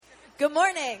Good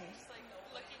morning.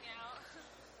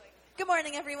 Good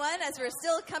morning, everyone. As we're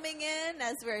still coming in,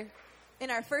 as we're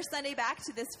in our first Sunday back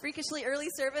to this freakishly early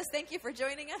service, thank you for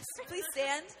joining us. Please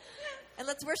stand and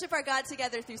let's worship our God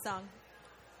together through song.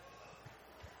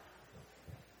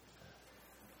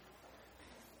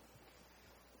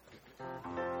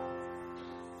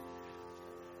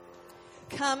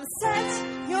 Come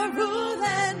set your rule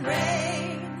and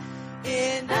reign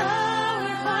in our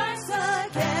hearts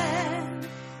again.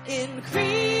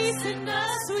 Increase in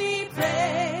us, we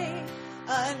pray.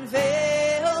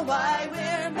 Unveil why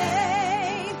we're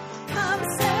made. Come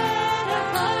set our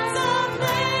hearts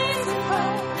ablaze with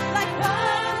hope, like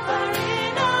wildfire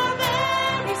in our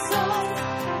very souls.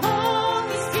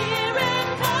 Holy Spirit,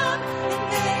 come and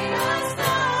make us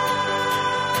known.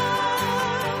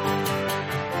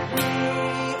 We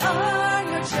are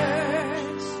your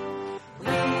church.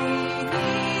 We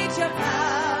need your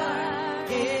power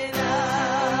in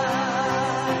us.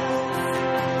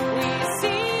 We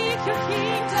seek your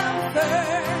kingdom first.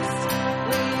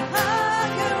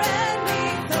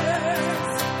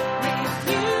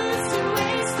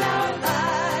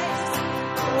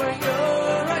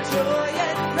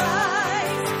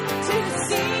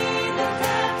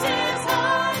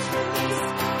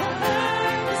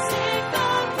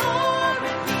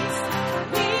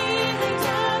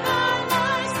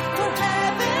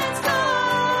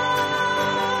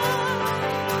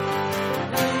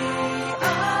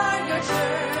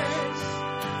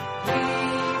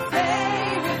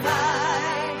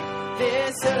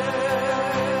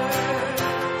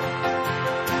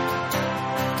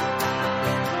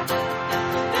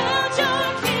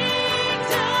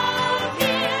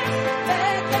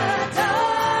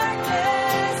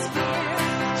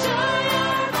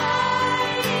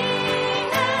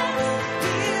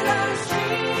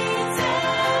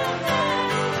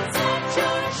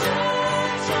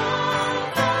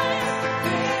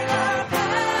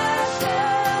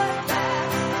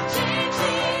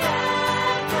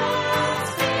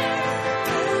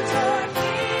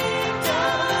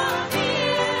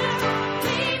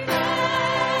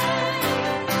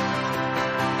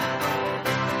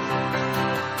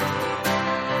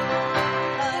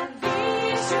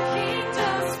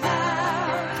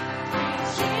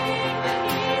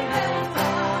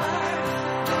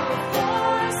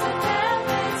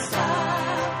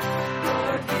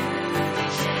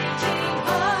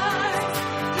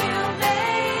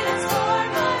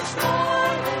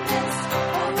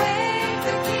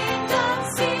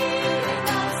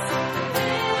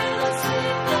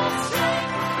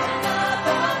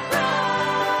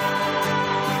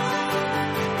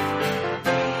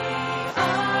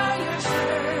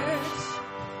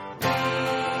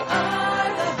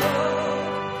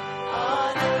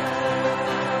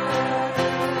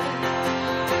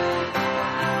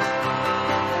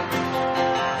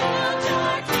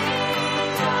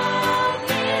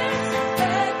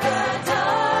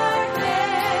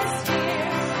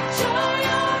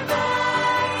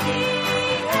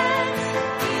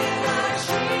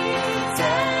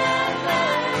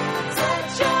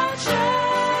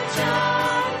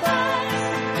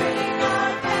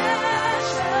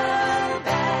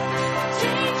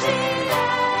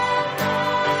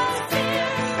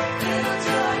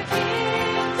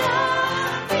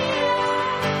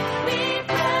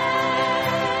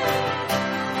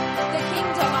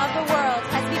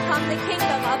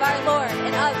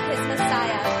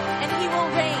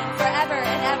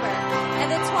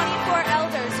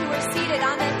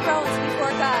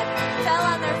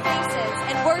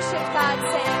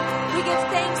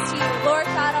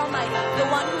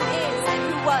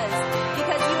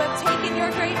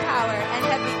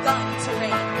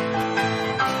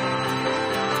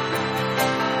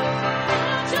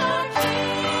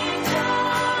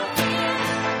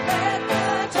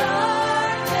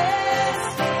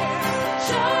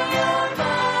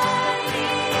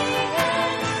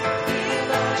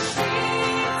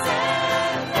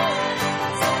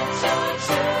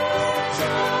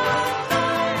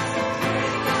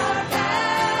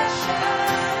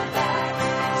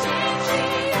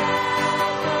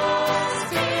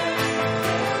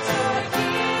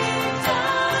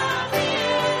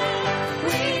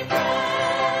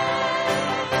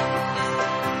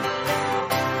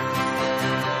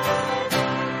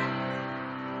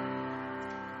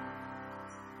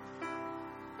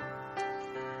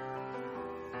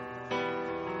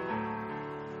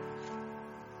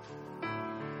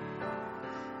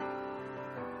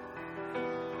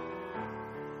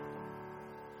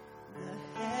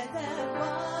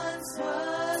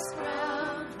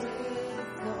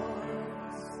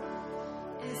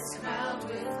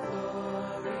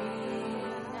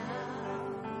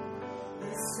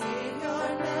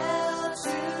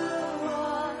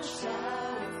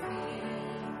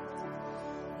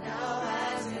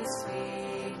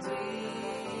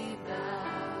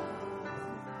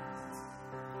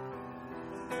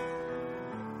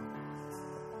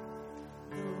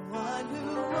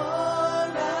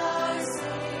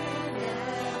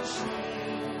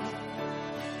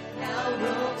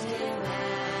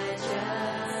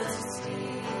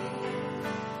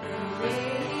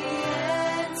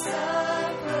 Radiance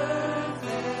of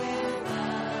perfect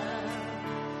love.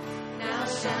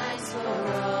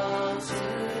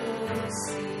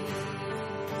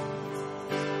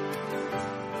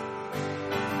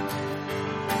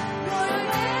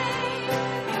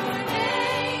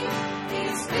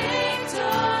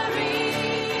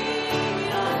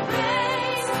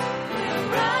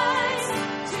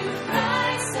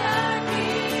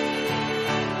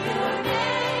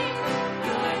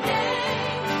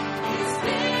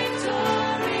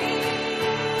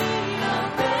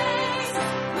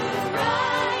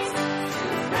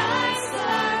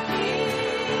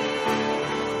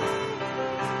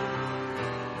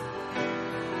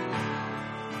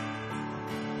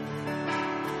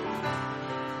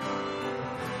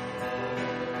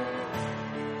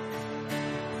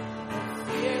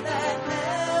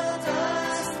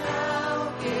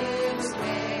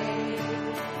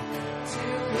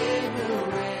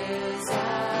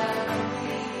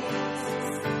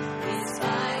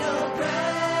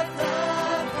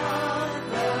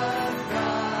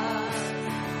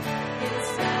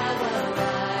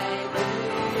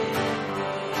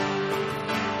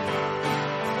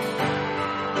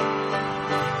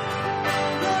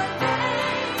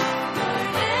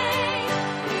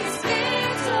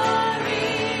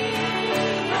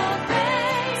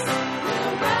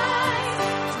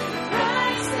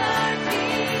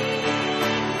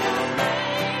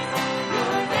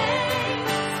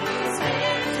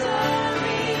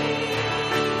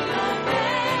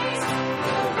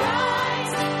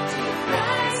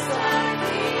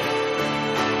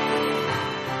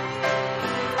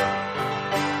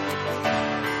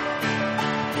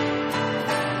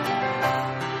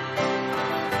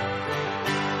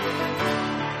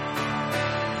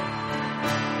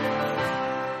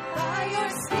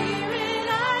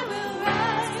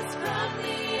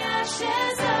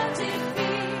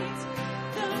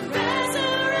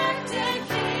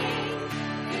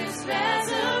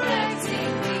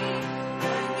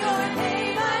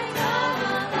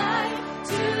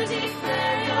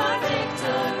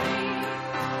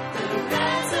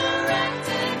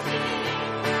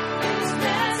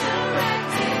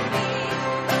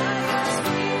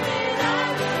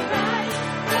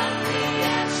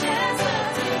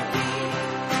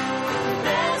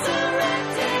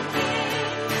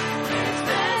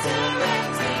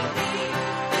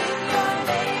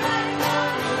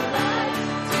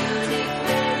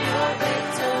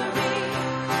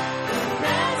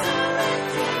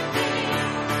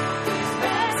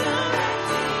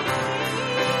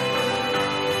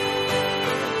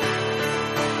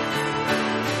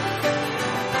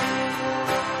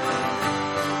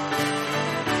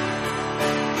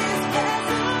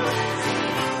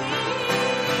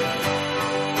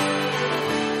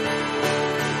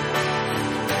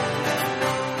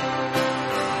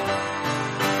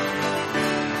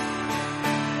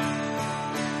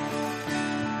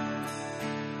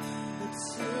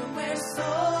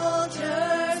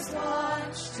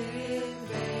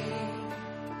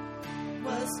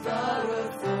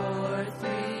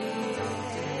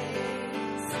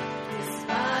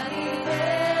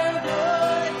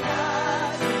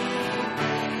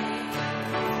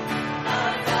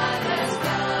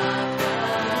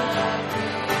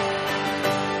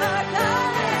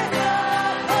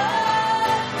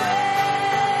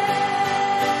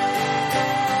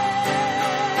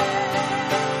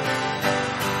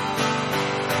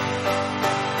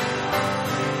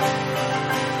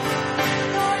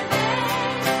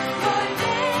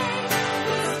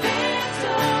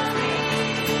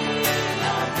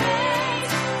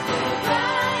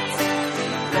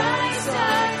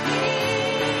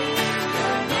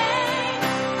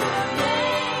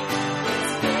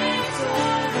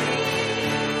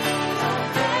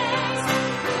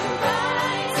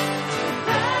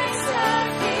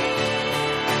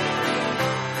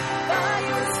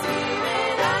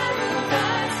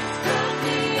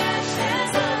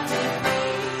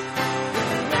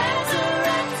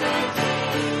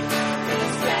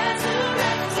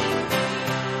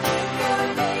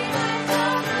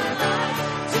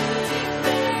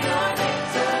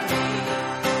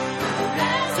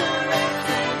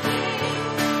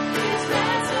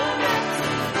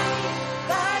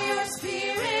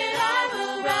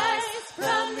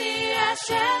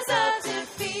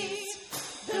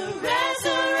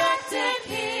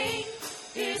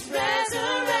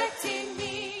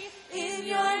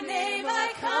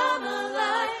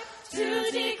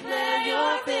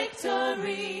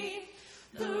 victory.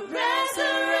 The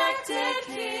resurrected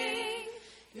King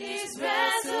is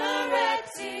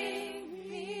resurrecting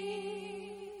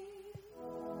me.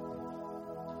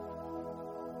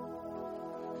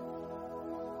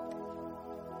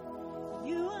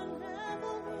 You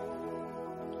unravel me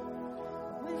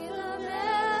with a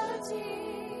melody.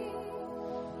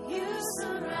 You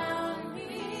surround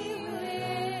me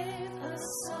with a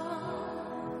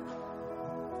song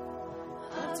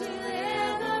of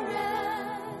deliverance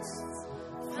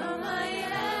from my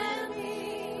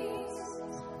enemies,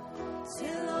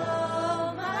 till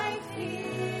all my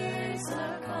fears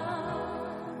are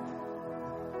gone.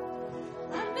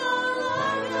 I'm no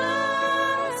longer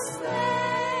a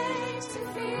slave to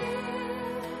fear.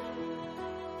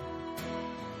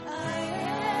 I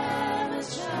am a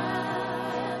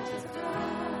child of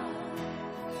God.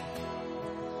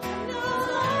 I'm no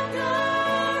longer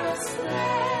a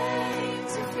slave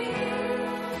to fear.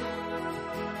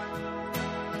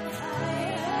 I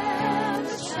am a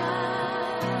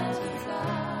child of God.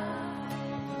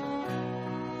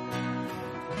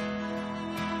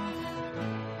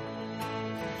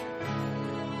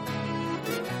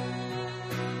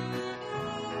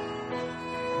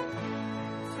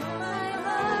 From my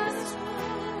heart's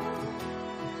womb,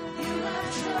 you have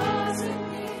chosen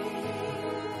me.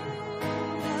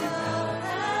 Love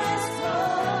has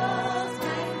called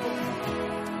my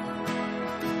name.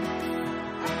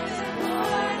 I've been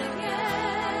born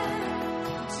again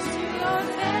to your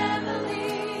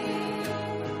family.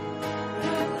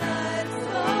 Your blood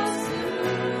flows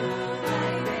through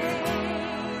my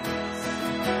veins.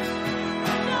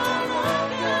 I'm no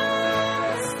longer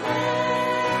a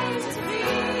slave to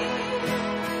fear.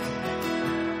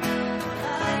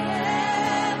 I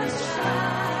am a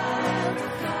child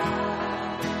of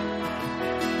God.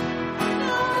 I'm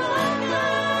no longer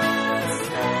a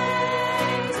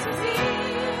slave to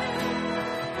fear.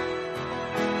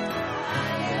 I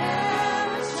am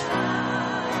a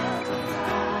child of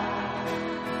God.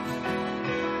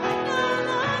 I'm no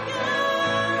longer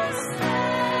a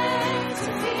slave to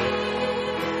fear.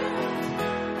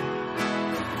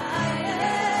 I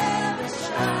am a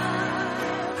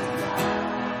child of God.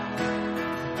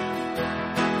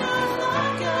 No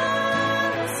longer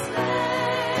a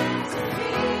slave to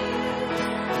fear.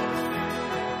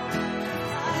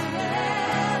 I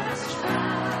am a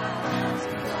child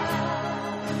of God.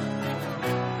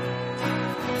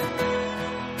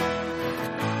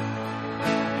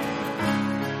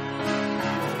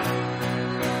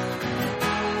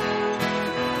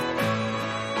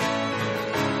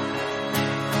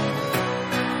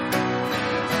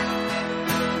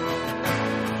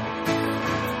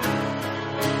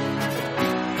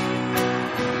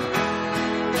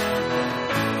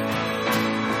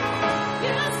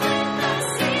 You split the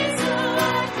seas so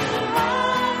I could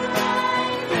walk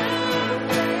right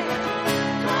through it.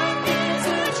 My fears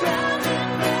were drowned in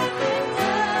perfect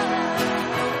love.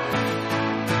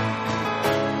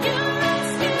 You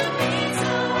rescued me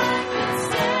so I could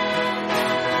stand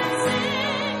and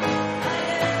sing. I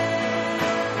am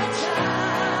a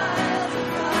child of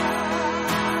God.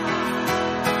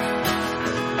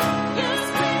 You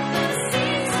split the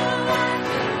seas so I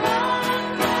could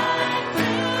walk right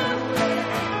through it.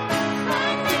 My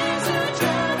fears were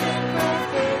drowned in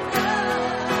perfect love.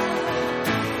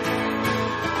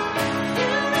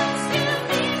 You rescued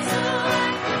me so I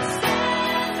could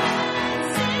stand and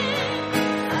sing.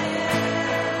 I am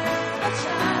a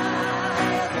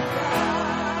child of God.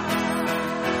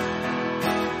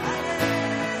 I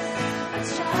am a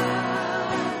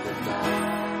child of God.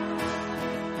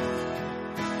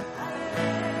 I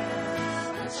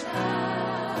am a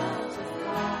child of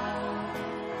God.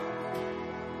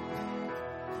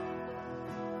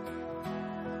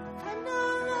 I'm no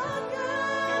longer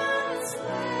a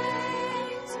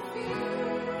slave to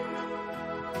fear.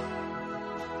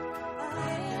 I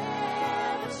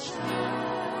am a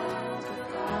child of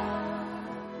God.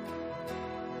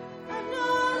 I'm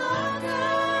no longer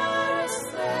a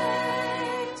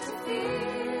slave to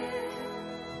fear.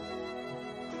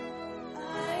 I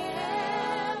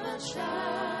am a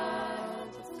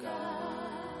child of God.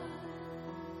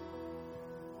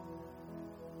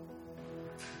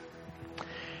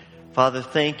 Father,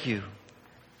 thank you.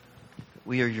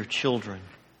 We are your children.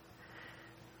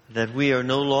 That we are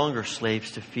no longer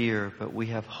slaves to fear, but we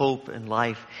have hope and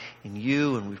life in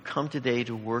you, and we've come today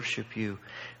to worship you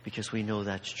because we know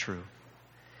that's true.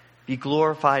 Be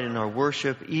glorified in our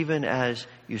worship, even as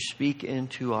you speak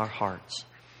into our hearts.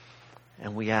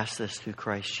 And we ask this through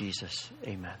Christ Jesus.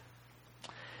 Amen.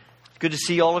 Good to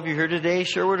see all of you here today.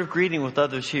 Share a word of greeting with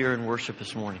others here in worship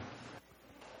this morning.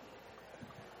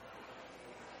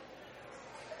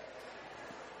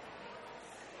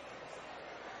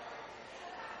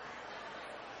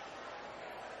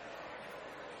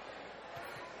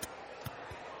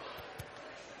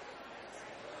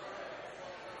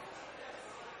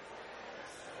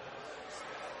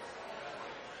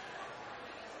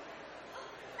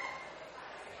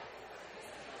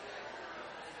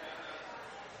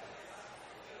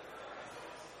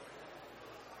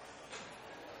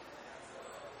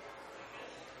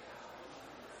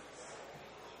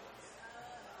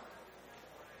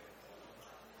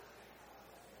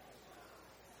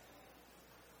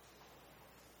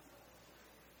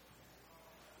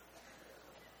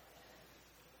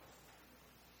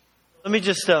 Let me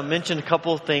just mention a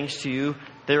couple of things to you.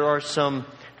 There are some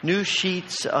new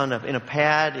sheets in a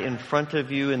pad in front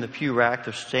of you in the pew rack.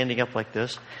 They're standing up like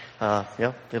this.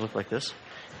 Yeah, they look like this.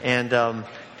 And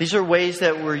these are ways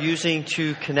that we're using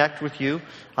to connect with you.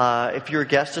 If you're a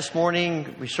guest this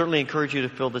morning, we certainly encourage you to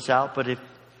fill this out.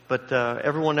 But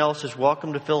everyone else is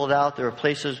welcome to fill it out. There are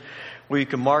places where you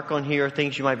can mark on here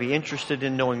things you might be interested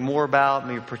in knowing more about,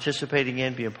 maybe participating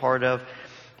in, being part of.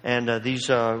 And these,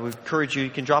 we encourage you, you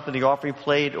can drop in the offering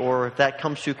plate, or if that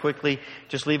comes too quickly,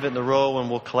 just leave it in the row and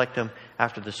we'll collect them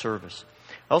after the service.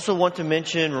 I also want to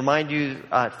remind you,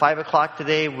 at 5 o'clock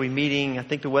today, we'll be meeting, I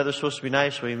think the weather's supposed to be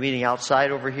nice, we'll be meeting outside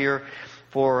over here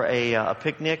for a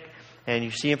picnic. And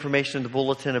you see information in the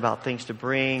bulletin about things to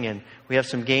bring, and we have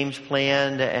some games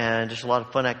planned and just a lot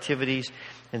of fun activities.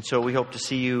 And so we hope to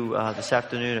see you this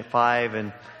afternoon at 5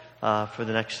 and for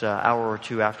the next hour or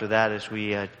two after that as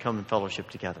we come and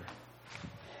fellowship together.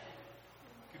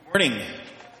 Good morning.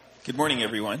 Good morning,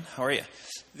 everyone. How are you?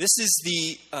 This is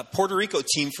the Puerto Rico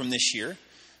team from this year.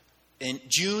 In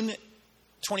June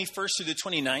 21st through the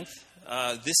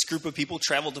 29th, this group of people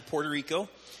traveled to Puerto Rico,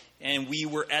 and we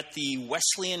were at the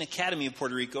Wesleyan Academy of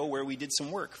Puerto Rico where we did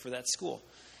some work for that school.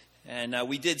 And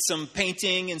we did some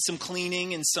painting and some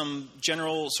cleaning and some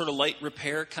general sort of light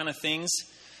repair kind of things.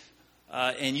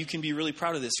 And you can be really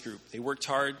proud of this group. They worked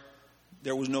hard.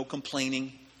 There was no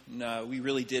complaining. And, we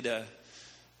really did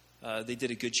they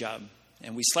did a good job.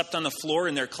 And we slept on the floor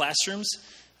in their classrooms.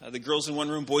 The girls in one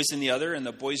room, boys in the other. And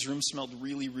the boys' room smelled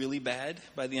really, really bad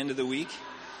by the end of the week.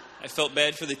 I felt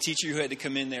bad for the teacher who had to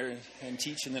come in there and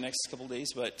teach in the next couple of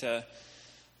days. But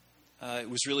it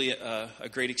was really a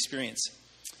great experience.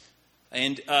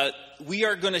 And we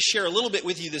are going to share a little bit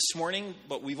with you this morning,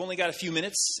 but we've only got a few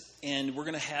minutes, and we're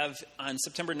going to have on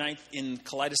September 9th in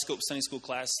Kaleidoscope Sunday School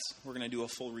class, we're going to do a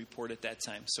full report at that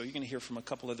time. So you're going to hear from a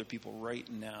couple other people right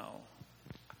now.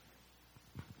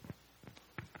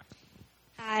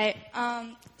 Hi.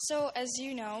 So as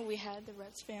you know, we had the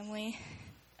Retz family.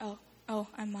 Oh,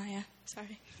 I'm Maya.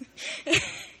 Sorry.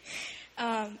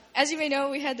 As you may know,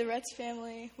 we had the Retz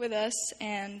family with us,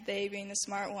 and they, being the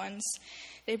smart ones,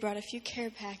 they brought a few care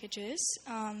packages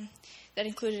that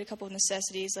included a couple of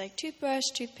necessities like toothbrush,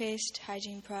 toothpaste,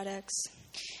 hygiene products,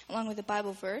 along with a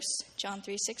Bible verse, John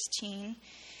 3:16.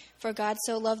 For God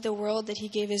so loved the world that he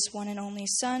gave his one and only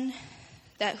Son,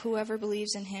 that whoever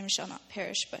believes in him shall not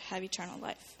perish but have eternal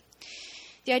life.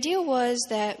 The idea was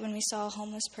that when we saw a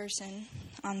homeless person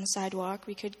on the sidewalk,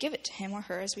 we could give it to him or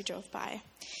her as we drove by.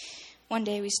 One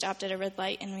day we stopped at a red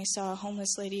light and we saw a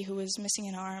homeless lady who was missing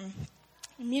an arm.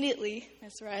 Immediately,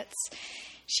 Ms. Retz,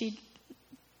 she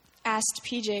asked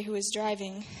PJ, who was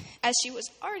driving, as she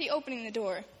was already opening the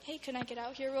door, "Hey, can I get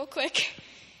out here real quick?"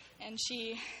 And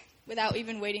she, without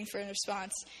even waiting for a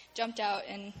response, jumped out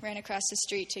and ran across the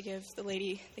street to give the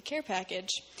lady the care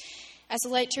package. As the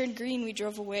light turned green, we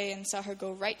drove away and saw her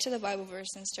go right to the Bible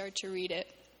verse and start to read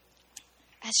it.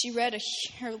 As she read,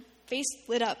 her face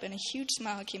lit up and a huge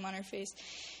smile came on her face.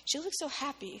 She looked so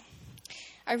happy.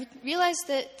 I realized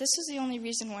that this is the only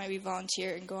reason why we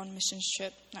volunteer and go on a missions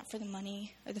trip, not for the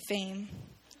money or the fame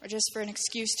or just for an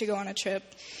excuse to go on a trip.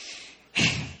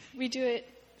 We do it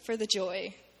for the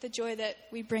joy that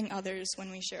we bring others when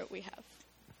we share what we have.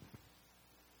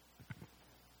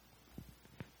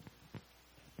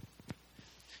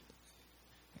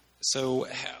 So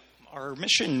our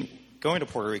mission going to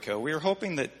Puerto Rico, we were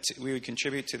hoping that we would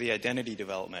contribute to the identity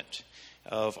development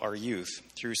of our youth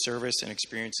through service and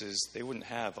experiences they wouldn't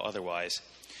have otherwise.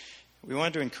 We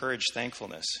wanted to encourage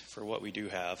thankfulness for what we do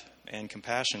have and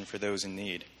compassion for those in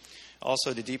need.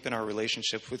 Also to deepen our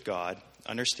relationship with God,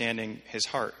 understanding his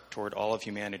heart toward all of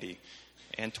humanity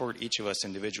and toward each of us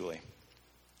individually.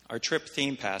 Our trip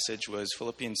theme passage was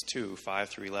Philippians 2, 5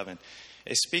 through 11.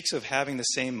 It speaks of having the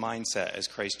same mindset as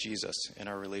Christ Jesus in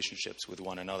our relationships with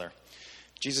one another.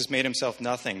 Jesus made himself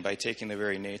nothing by taking the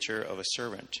very nature of a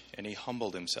servant, and he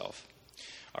humbled himself.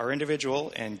 Our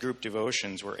individual and group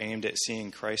devotions were aimed at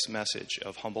seeing Christ's message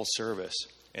of humble service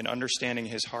and understanding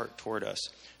his heart toward us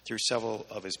through several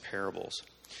of his parables.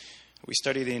 We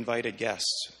study the invited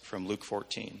guests from Luke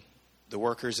 14, the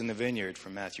workers in the vineyard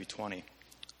from Matthew 20,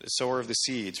 the sower of the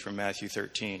seeds from Matthew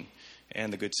 13,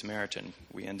 and the Good Samaritan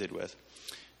we ended with.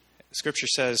 Scripture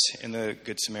says in the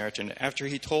Good Samaritan, after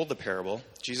he told the parable,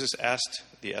 Jesus asked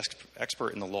the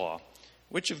expert in the law,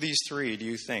 "Which of these three do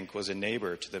you think was a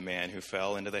neighbor to the man who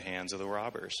fell into the hands of the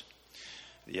robbers?"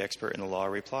 The expert in the law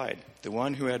replied, "The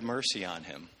one who had mercy on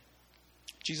him."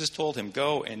 Jesus told him,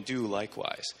 "Go and do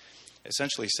likewise,"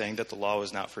 essentially saying that the law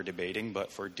was not for debating,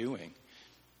 but for doing.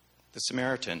 The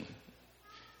Samaritan,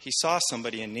 he saw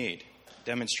somebody in need,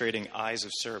 demonstrating eyes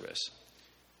of service.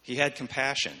 He had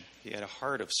compassion. He had a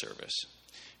heart of service.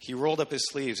 He rolled up his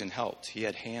sleeves and helped. He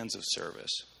had hands of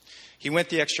service. He went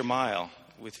the extra mile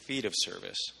with feet of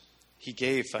service. He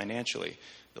gave financially,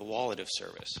 the wallet of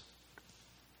service.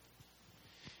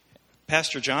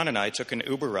 Pastor John and I took an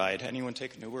Uber ride. Anyone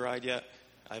take an Uber ride yet?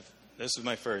 This is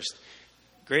my first.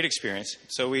 Great experience.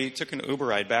 So we took an Uber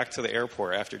ride back to the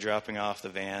airport after dropping off the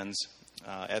vans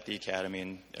at the academy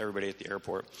and everybody at the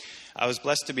airport. I was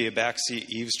blessed to be a backseat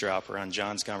eavesdropper on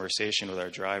John's conversation with our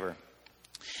driver.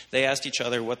 They asked each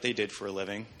other what they did for a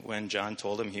living when John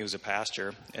told him he was a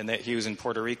pastor and that he was in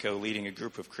Puerto Rico leading a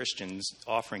group of Christians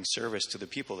offering service to the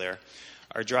people there.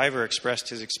 Our driver expressed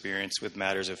his experience with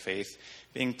matters of faith,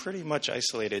 being pretty much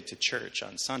isolated to church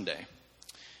on Sunday.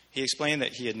 He explained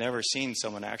that he had never seen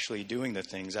someone actually doing the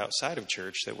things outside of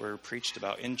church that were preached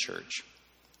about in church.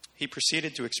 He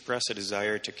proceeded to express a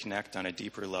desire to connect on a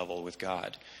deeper level with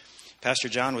God. Pastor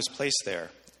John was placed there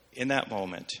in that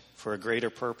moment for a greater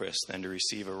purpose than to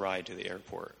receive a ride to the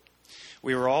airport.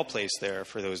 We were all placed there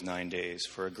for those 9 days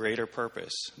for a greater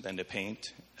purpose than to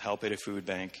paint, help at a food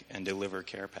bank, and deliver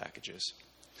care packages.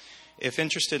 If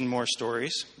interested in more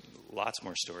stories, lots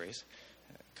more stories,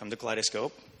 come to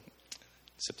Kaleidoscope.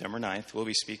 September 9th, we'll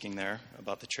be speaking there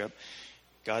about the trip.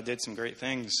 God did some great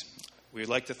things. We would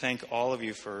like to thank all of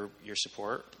you for your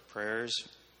support, prayers,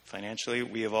 financially.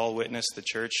 We have all witnessed the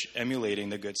church emulating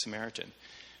the Good Samaritan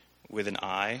with an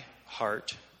eye,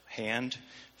 heart, hand,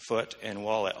 foot, and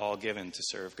wallet all given to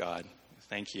serve God.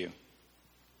 Thank you.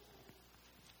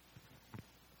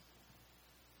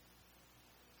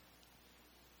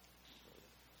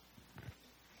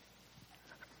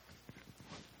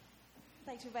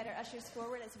 I'd like to invite our ushers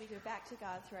forward as we go back to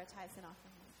God through our tithes and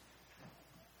offerings.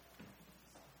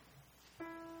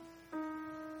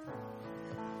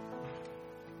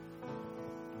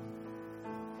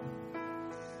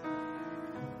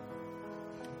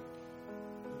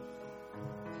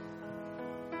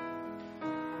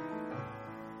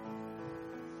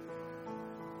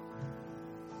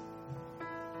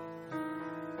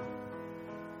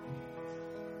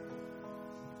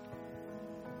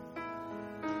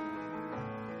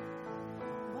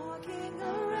 Walking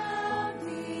around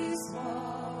these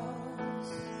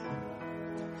walls,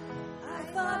 I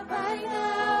thought by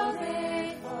now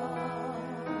they'd fall,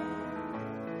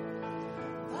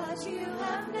 but you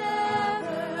have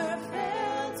never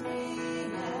failed me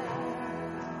yet.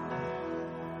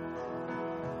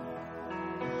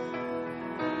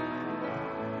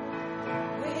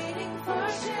 Waiting for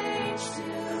change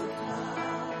to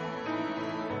come,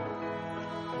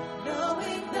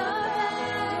 knowing the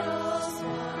battle's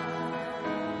won.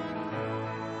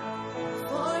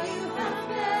 For you have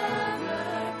never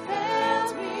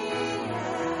failed me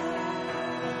yet.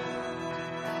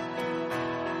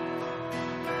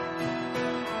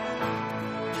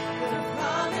 The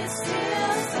promise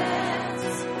still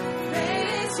stands. Great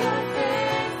is your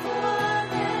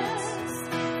faithfulness,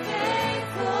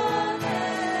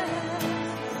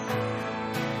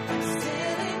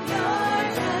 still in your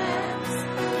hands.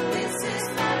 This is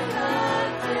my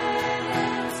confidence.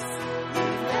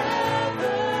 You've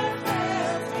never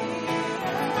failed me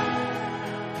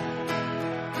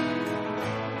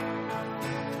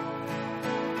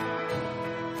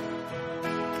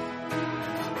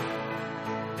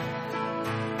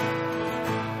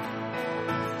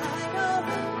I know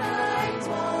the night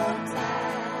won't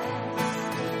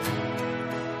last.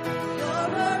 Your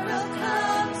word will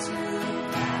come to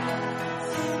pass.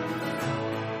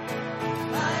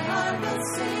 My heart will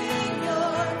sing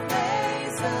your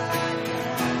praise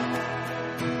again.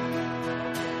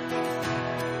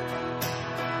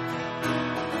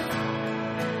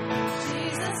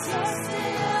 Jesus, you're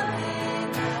still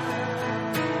enough.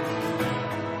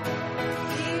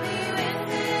 Keep me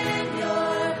within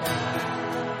your love.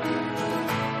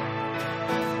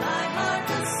 My heart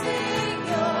will sing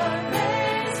your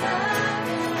praise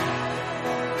again.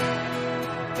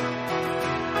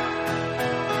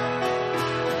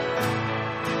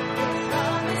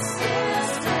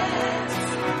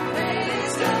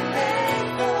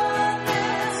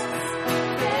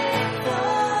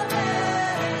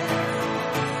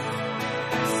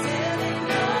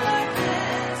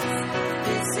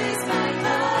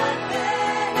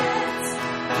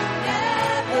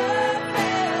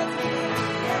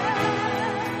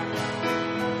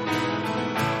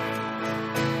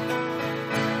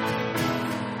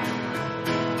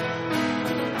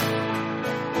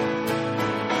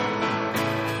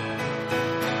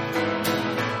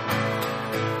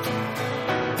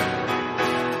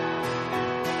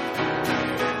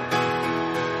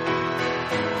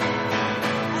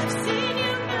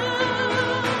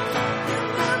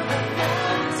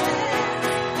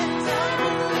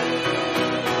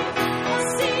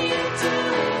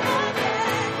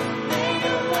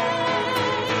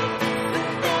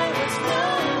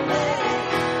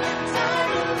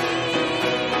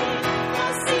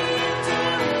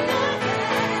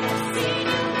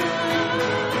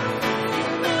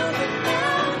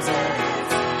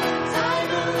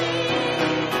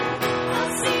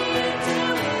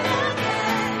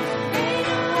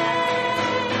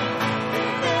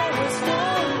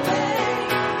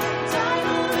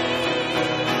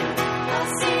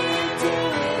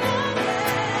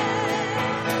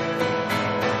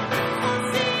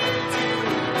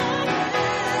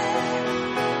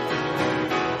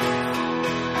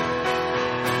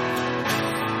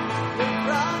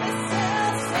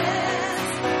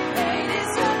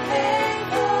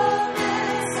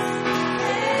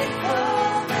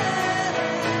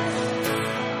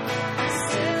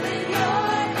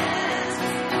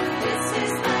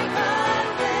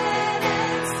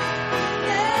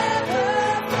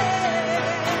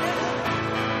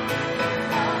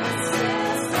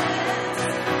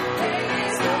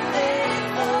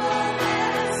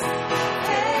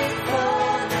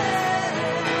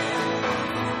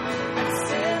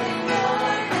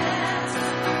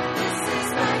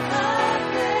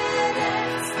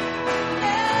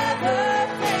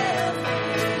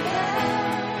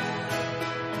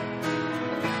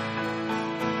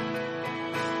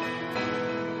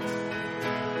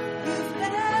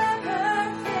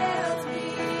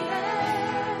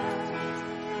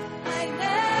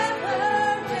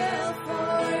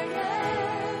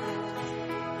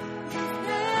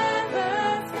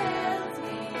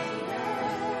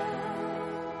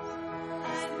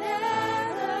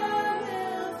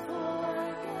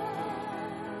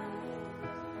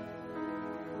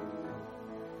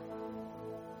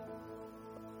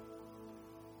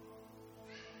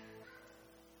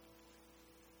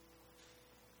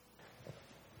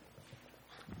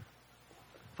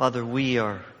 Father, we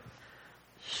are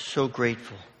so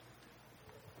grateful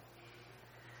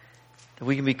that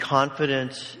we can be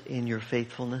confident in your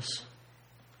faithfulness,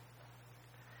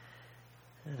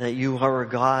 that you are a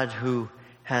God who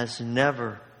has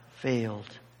never failed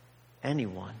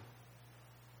anyone.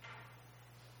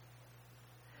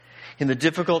 In the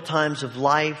difficult times of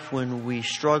life, when we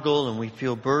struggle and we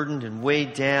feel burdened and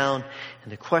weighed down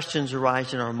and the questions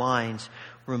arise in our minds,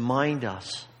 remind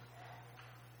us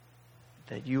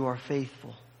that you are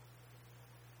faithful,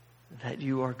 that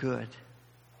you are good.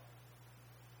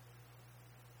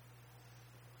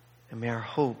 And may our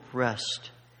hope rest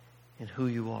in who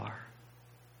you are.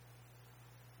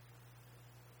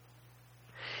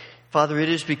 Father, it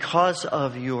is because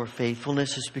of your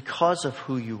faithfulness, it's because of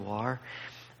who you are,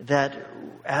 that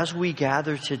as we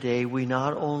gather today, we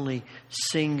not only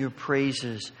sing your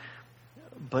praises,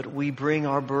 but we bring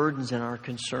our burdens and our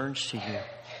concerns to you,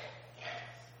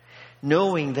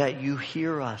 knowing that you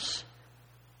hear us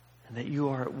and that you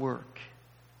are at work.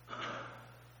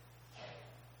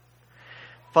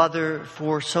 Father,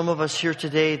 for some of us here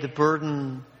today, the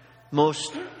burden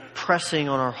most pressing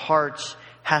on our hearts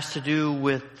has to do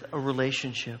with a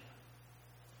relationship.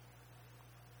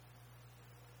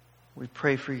 We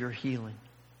pray for your healing.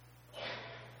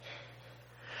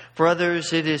 For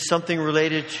others, it is something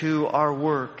related to our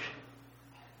work.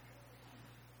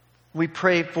 We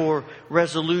pray for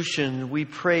resolution. We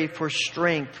pray for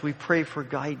strength. We pray for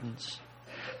guidance.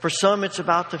 For some, it's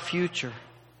about the future.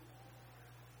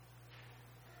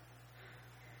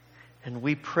 And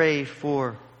we pray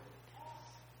for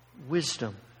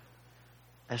wisdom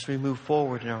as we move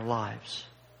forward in our lives.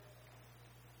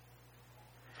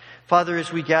 Father,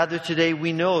 as we gather today,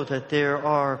 we know that there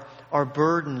are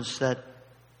burdens that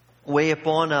weigh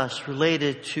upon us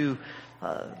related to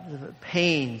the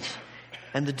pains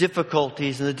and the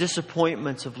difficulties and the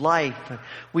disappointments of life.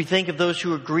 We think of those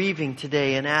who are grieving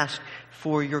today and ask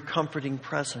for your comforting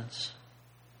presence.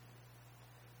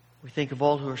 We think of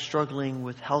all who are struggling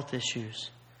with health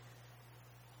issues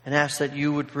and ask that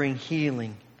you would bring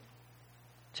healing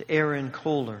to Aaron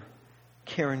Kohler,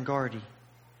 Karen Gardy,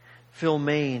 Phil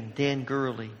Main, Dan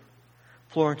Gurley,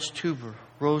 Florence Tuber,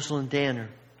 Rosalind Danner,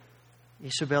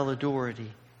 Isabella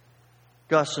Doherty,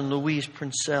 Gus and Louise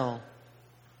Princell,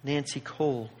 Nancy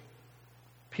Cole,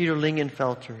 Peter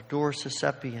Lingenfelter, Doris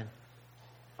Asepian,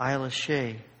 Isla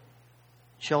Shea,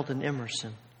 Sheldon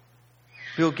Emerson,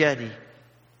 Bill Getty,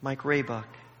 Mike Raybuck,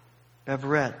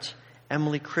 Beverett,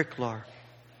 Emily Cricklar,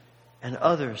 and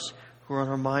others who are on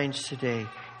our minds today.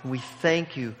 And we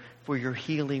thank you for your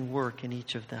healing work in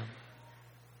each of them.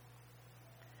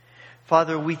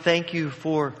 Father, we thank you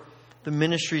for the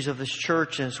ministries of this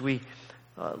church as we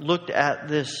looked at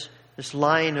this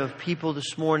line of people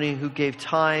this morning who gave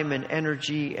time and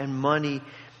energy and money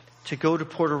to go to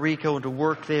Puerto Rico and to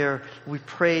work there. We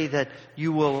pray that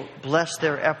you will bless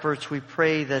their efforts. We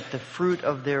pray that the fruit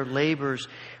of their labors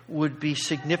would be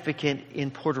significant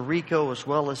in Puerto Rico as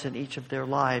well as in each of their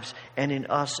lives and in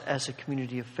us as a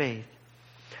community of faith.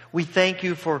 We thank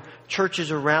you for churches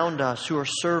around us who are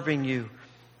serving you.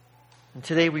 And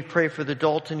today we pray for the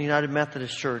Dalton United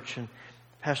Methodist Church and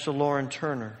Pastor Lauren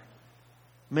Turner.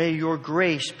 May your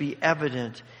grace be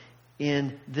evident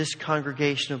in this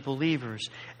congregation of believers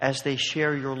as they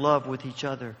share your love with each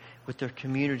other, with their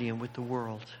community, and with the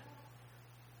world.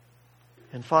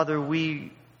 And Father,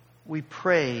 we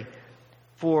pray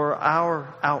for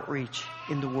our outreach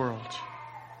in the world.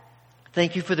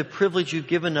 Thank you for the privilege you've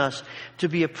given us to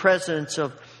be a presence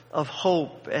of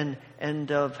hope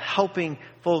and of helping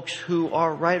folks who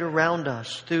are right around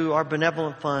us through our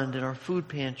benevolent fund and our food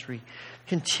pantry.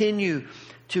 Continue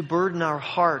to burden our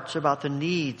hearts about the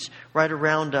needs right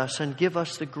around us and give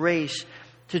us the grace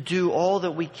to do all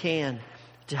that we can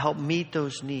to help meet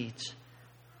those needs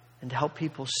and to help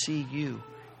people see you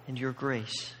and your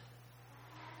grace.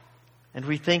 And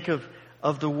we think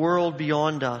of the world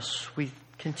beyond us. We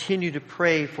continue to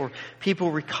pray for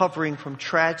people recovering from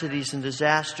tragedies and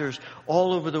disasters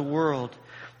all over the world,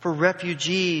 for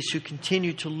refugees who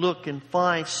continue to look and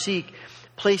seek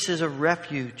places of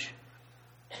refuge,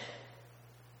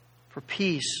 for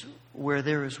peace where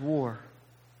there is war.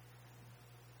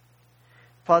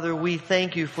 Father, we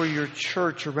thank you for your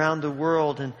church around the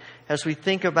world. And as we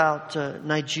think about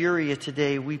Nigeria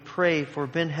today, we pray for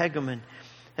Ben Hegeman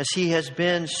as he has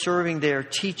been serving there,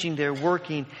 teaching there,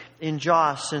 working in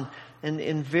Jos and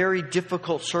in very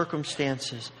difficult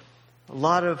circumstances. A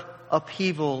lot of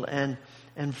upheaval and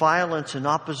violence and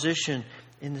opposition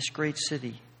in this great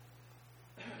city.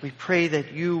 We pray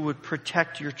that you would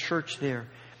protect your church there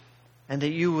and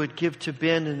that you would give to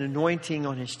Ben an anointing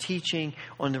on his teaching,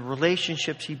 on the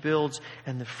relationships he builds,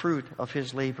 and the fruit of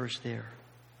his labors there.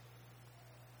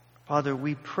 Father,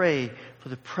 we pray for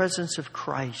the presence of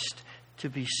Christ to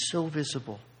be so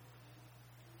visible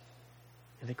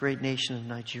in the great nation of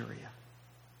Nigeria.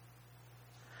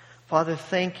 Father,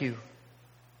 thank you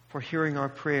for hearing our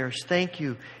prayers. Thank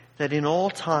you that in all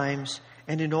times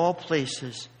and in all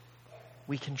places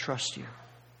we can trust you.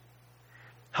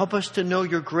 Help us to know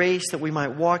your grace, that we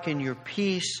might walk in your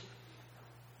peace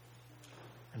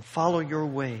and follow your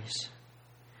ways.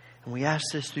 And we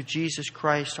ask this through Jesus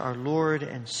Christ, our Lord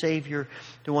and Savior,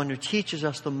 the one who teaches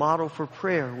us the model for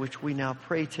prayer, which we now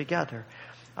pray together.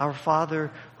 Our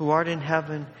Father, who art in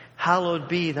heaven, hallowed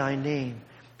be thy name.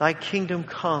 Thy kingdom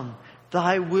come,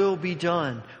 thy will be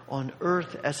done on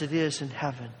earth as it is in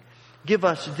heaven. Give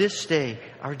us this day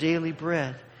our daily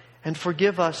bread, and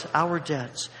forgive us our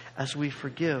debts as we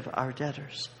forgive our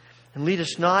debtors. And lead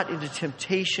us not into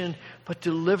temptation, but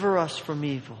deliver us from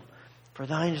evil. For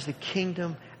thine is the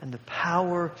kingdom and the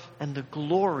power and the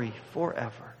glory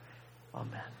forever.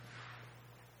 Amen.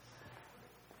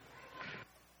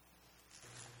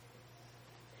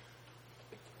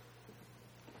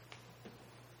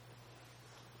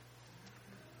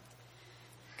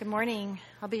 Good morning.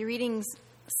 I'll be reading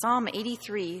Psalm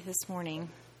 83 this morning,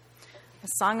 a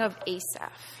song of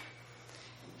Asaph.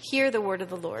 Hear the word of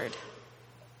the Lord.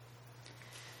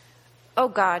 O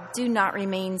God, do not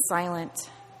remain silent.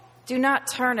 Do not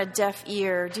turn a deaf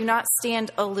ear. Do not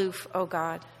stand aloof, O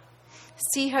God.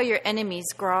 See how your enemies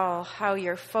growl, how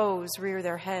your foes rear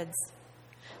their heads.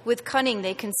 With cunning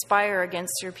they conspire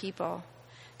against your people.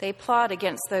 They plot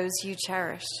against those you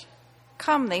cherish.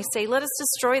 Come, they say, let us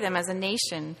destroy them as a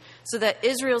nation, so that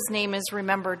Israel's name is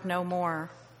remembered no more.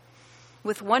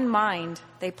 With one mind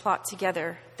they plot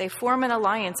together. They form an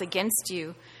alliance against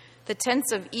you, the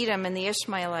tents of Edom and the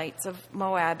Ishmaelites of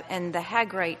Moab and the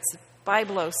Hagrites,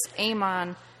 Byblos,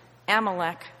 Ammon,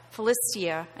 Amalek,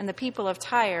 Philistia, and the people of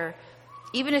Tyre.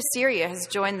 Even Assyria has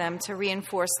joined them to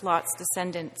reinforce Lot's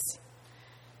descendants.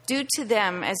 Do to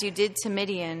them as you did to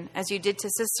Midian, as you did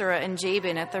to Sisera and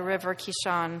Jabin at the river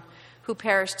Kishon, who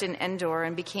perished in Endor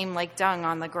and became like dung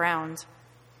on the ground.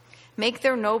 Make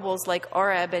their nobles like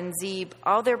Oreb and Zeb,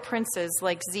 all their princes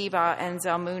like Zebah and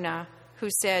Zalmunna, who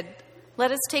said,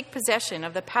 let us take possession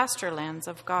of the pasture lands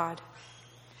of God.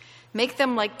 Make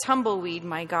them like tumbleweed,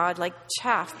 my God, like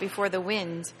chaff before the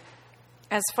wind.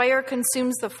 As fire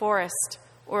consumes the forest,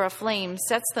 or a flame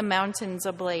sets the mountains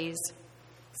ablaze,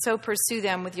 so pursue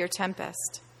them with your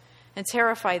tempest, and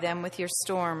terrify them with your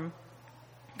storm.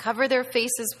 Cover their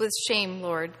faces with shame,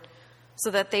 Lord,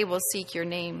 so that they will seek your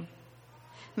name.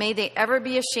 May they ever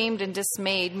be ashamed and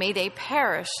dismayed. May they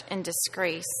perish in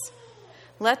disgrace.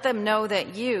 Let them know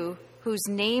that you, whose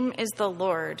name is the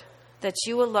Lord, that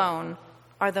you alone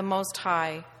are the Most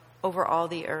High over all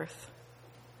the earth.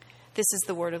 This is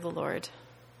the word of the Lord.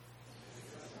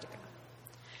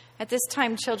 At this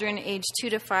time, children aged 2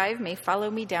 to 5 may follow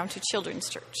me down to Children's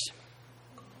Church.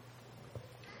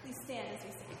 Please stand as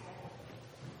we sing.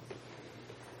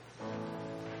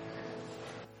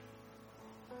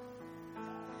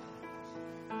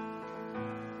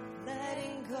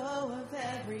 Letting go of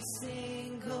every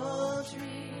single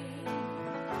dream,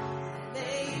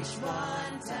 lay each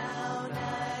one down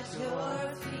at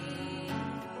your feet.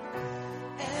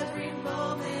 Every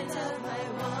moment of my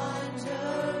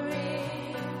wandering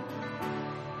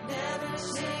never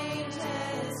changed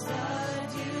as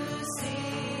what you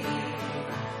see.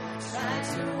 Try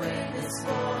to win this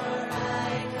war,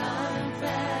 I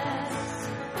confess.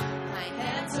 My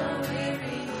hands are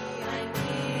weary, I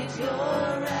need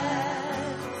your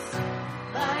rest.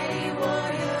 Mighty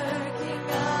warrior, king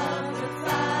of the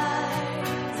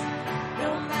fight.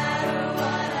 No matter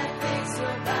what I face,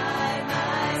 you're by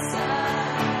my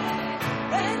side.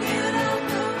 When you don't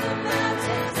move the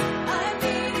mountains, I'm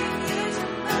needing you to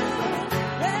move.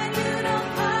 When you don't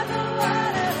part the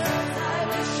waters, I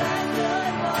wish I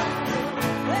could walk through.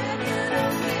 When you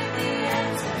don't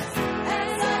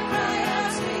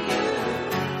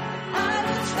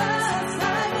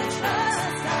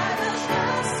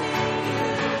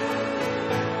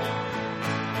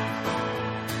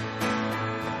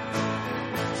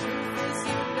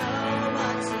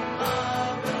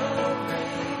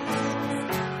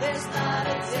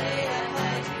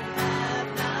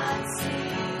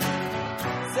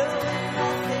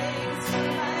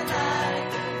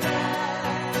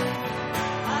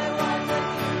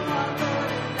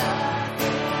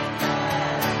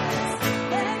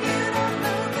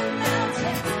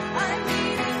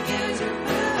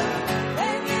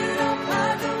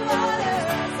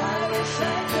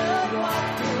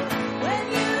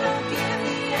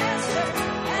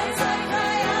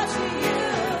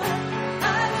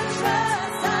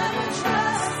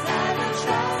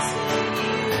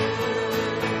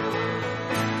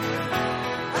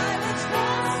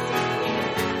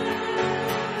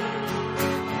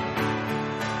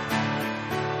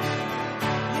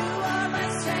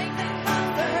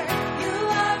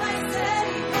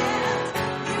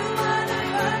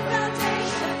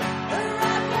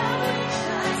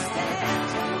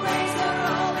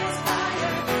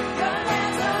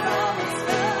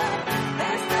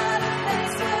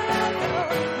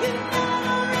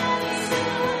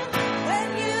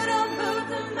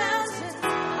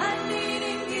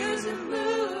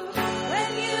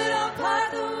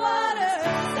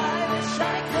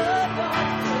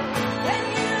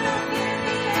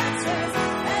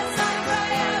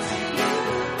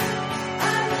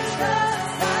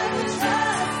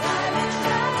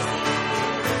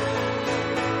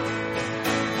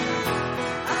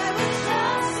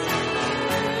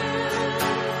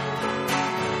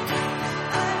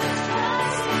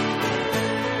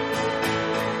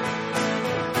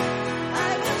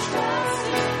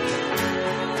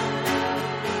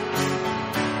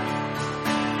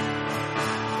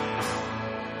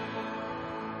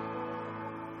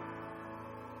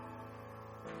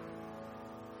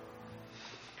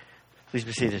Please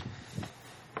be seated.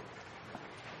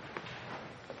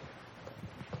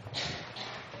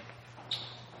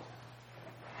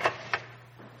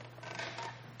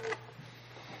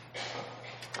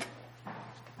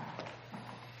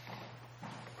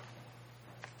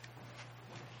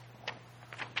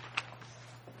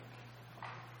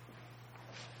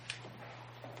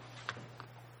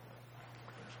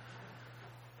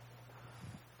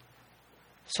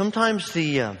 Sometimes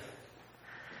the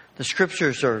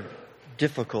scriptures are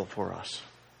difficult for us.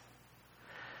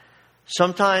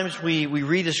 Sometimes we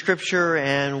read the scripture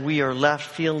and we are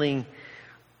left feeling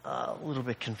a little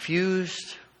bit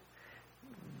confused.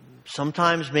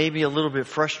 Sometimes maybe a little bit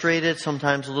frustrated.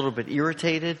 Sometimes a little bit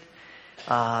irritated.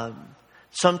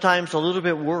 Sometimes a little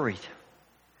bit worried.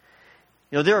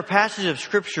 You know, there are passages of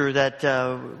scripture that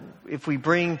if we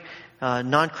bring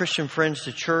non-Christian friends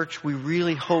to church, we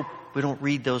really hope we don't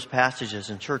read those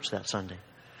passages in church that Sunday.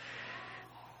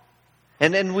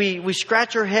 And then we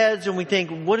scratch our heads and we think,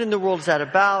 what in the world is that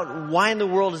about? Why in the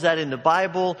world is that in the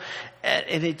Bible?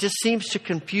 And it just seems to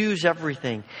confuse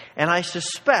everything. And I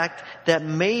suspect that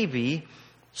maybe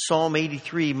Psalm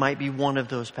 83 might be one of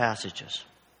those passages.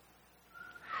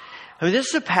 I mean, this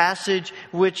is a passage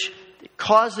which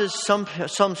causes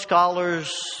some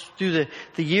scholars through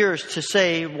the years to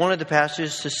say, one of the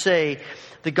passages to say,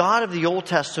 the God of the Old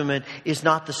Testament is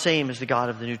not the same as the God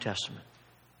of the New Testament.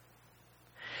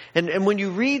 And when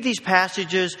you read these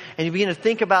passages and you begin to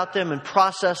think about them and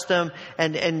process them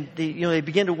and they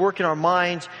begin to work in our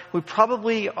minds, we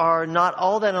probably are not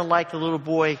all that unlike the little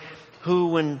boy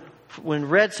who, when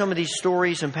read some of these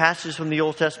stories and passages from the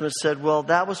Old Testament, said, well,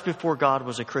 that was before God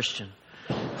was a Christian.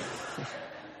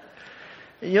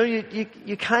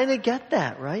 You kind of get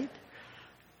that, right?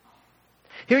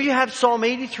 Here you have Psalm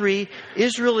 83.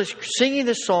 Israel is singing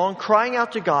this song, crying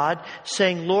out to God,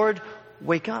 saying, Lord,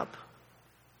 wake up.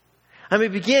 I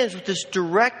mean, it begins with this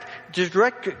direct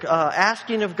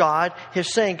asking of God.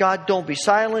 He's saying, God, don't be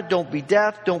silent, don't be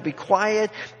deaf, don't be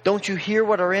quiet. Don't you hear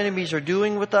what our enemies are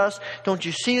doing with us? Don't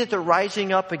you see that they're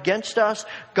rising up against us?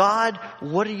 God,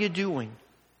 what are you doing?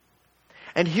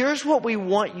 And here's what we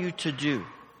want you to do.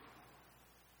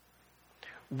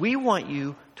 We want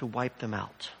you to wipe them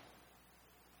out.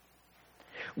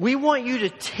 We want you to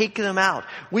take them out.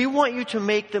 We want you to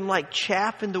make them like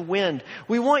chaff in the wind.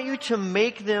 We want you to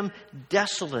make them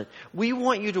desolate. We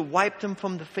want you to wipe them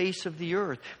from the face of the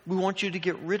earth. We want you to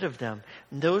get rid of them.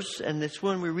 And it's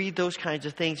when we read those kinds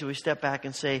of things that we step back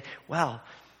and say, wow,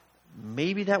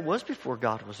 maybe that was before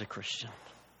God was a Christian.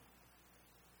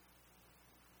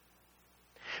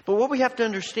 But what we have to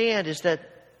understand is that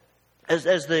as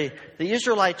the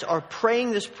Israelites are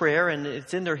praying this prayer, and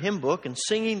it's in their hymn book, and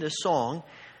singing this song,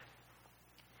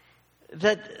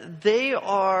 that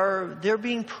they're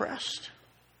being pressed.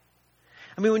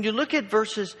 I mean, when you look at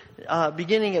verses,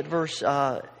 beginning at verse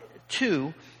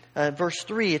 2, verse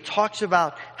 3, it talks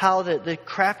about how the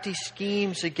crafty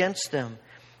schemes against them,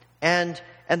 and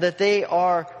that they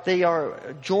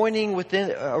are joining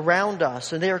around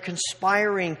us, and they are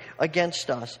conspiring against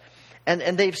us.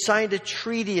 And they've signed a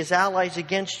treaty as allies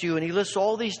against you. And he lists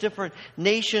all these different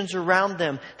nations around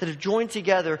them that have joined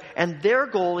together. And their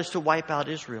goal is to wipe out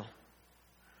Israel.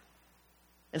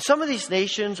 And some of these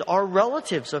nations are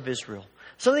relatives of Israel.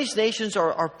 Some of these nations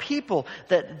are people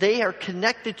that they are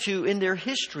connected to in their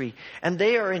history. And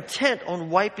they are intent on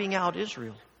wiping out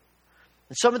Israel.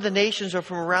 And some of the nations are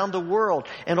from around the world.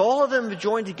 And all of them have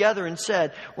joined together and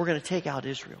said, we're going to take out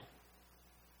Israel.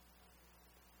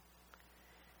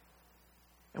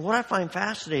 And what I find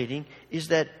fascinating is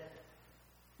that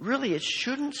really it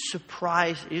shouldn't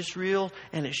surprise Israel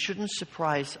and it shouldn't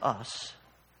surprise us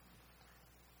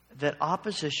that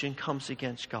opposition comes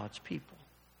against God's people.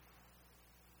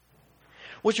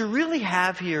 What you really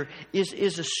have here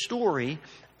is a story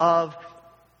of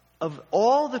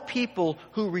all the people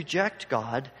who reject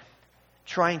God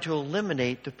trying to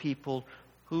eliminate the people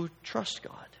who trust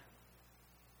God.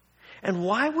 And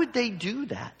why would they do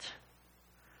that?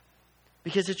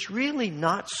 Because it's really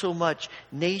not so much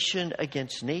nation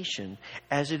against nation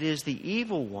as it is the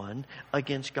evil one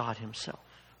against God himself.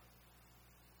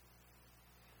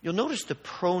 You'll notice the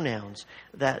pronouns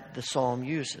that the psalm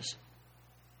uses.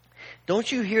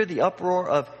 Don't you hear the uproar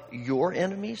of your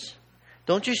enemies?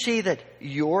 Don't you see that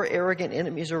your arrogant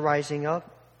enemies are rising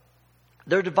up?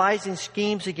 They're devising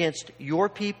schemes against your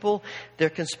people. They're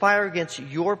conspiring against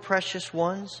your precious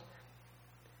ones.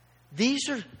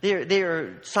 They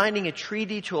are signing a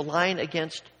treaty to align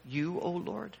against you, O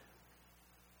Lord.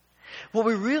 What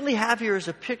we really have here is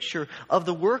a picture of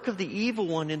the work of the evil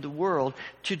one in the world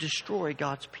to destroy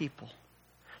God's people,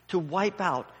 to wipe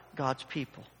out God's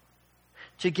people,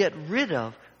 to get rid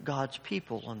of God's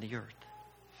people on the earth.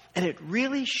 And it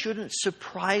really shouldn't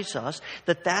surprise us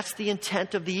that that's the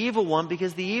intent of the evil one,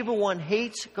 because the evil one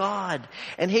hates God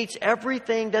and hates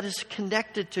everything that is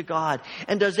connected to God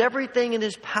and does everything in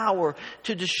his power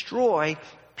to destroy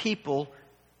people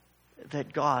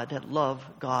that love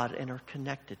God and are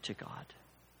connected to God.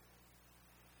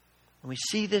 And we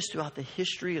see this throughout the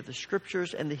history of the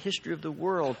Scriptures and the history of the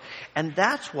world. And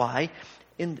that's why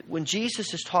when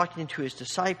Jesus is talking to his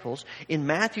disciples, in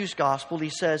Matthew's Gospel, he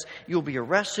says, you'll be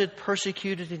arrested,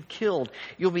 persecuted, and killed.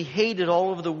 You'll be hated all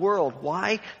over the world.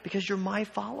 Why? Because you're my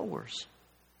followers.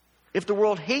 If the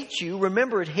world hates you,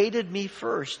 remember it hated me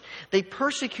first. They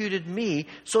persecuted me,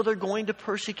 so they're going to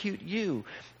persecute you.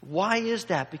 Why is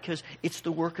that? Because it's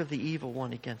the work of the evil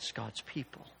one against God's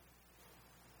people.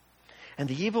 And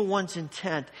the evil one's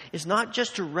intent is not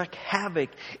just to wreak havoc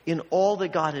in all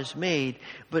that God has made,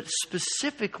 but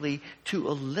specifically to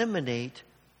eliminate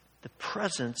the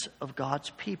presence of God's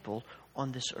people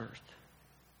on this earth.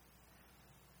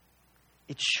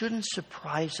 It shouldn't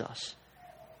surprise us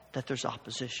that there's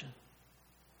opposition.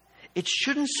 It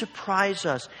shouldn't surprise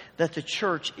us that the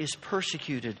church is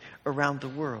persecuted around the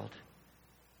world.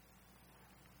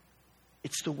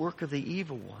 It's the work of the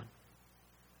evil one.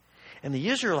 And the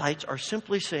Israelites are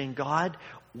simply saying, God,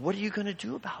 what are you going to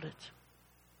do about it?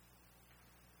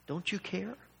 Don't you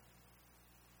care?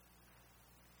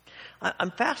 I'm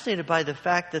fascinated by the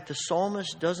fact that the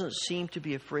psalmist doesn't seem to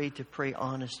be afraid to pray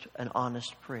an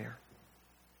honest prayer.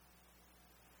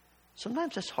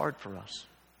 Sometimes that's hard for us.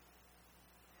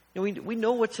 We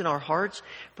know what's in our hearts,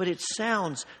 but it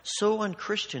sounds so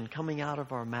unchristian coming out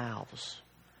of our mouths.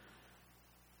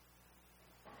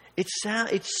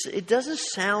 It doesn't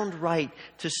sound right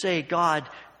to say, God,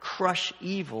 crush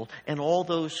evil and all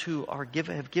those who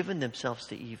have given themselves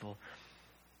to evil.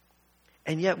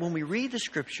 And yet when we read the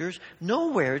Scriptures,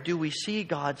 nowhere do we see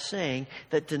God saying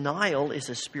that denial is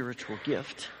a spiritual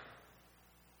gift.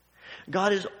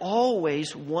 God is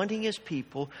always wanting his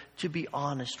people to be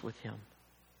honest with him.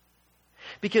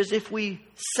 Because if we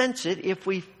sense it, if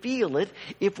we feel it,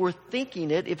 if we're thinking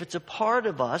it, if it's a part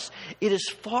of us, it is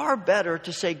far better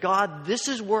to say, God, this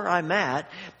is where I'm at,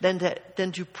 than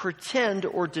to pretend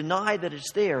or deny that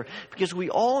it's there. Because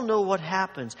we all know what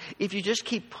happens. If you just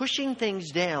keep pushing things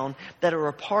down that are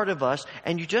a part of us,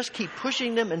 and you just keep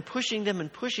pushing them and pushing them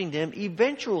and pushing them,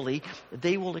 eventually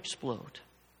they will explode.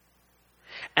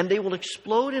 And they will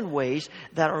explode in ways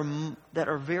that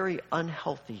are very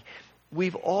unhealthy.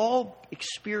 We've all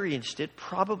experienced it,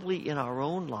 probably in our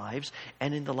own lives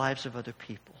and in the lives of other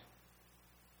people.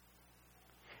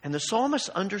 And the psalmist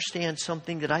understands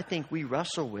something that I think we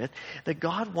wrestle with, that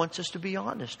God wants us to be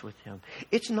honest with him.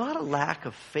 It's not a lack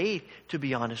of faith to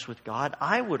be honest with God.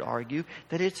 I would argue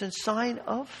that it's a sign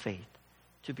of faith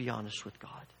to be honest with God.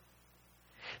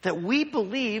 That we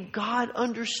believe God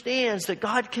understands, that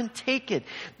God can take it,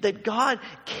 that God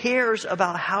cares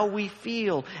about how we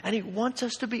feel, and he wants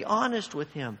us to be honest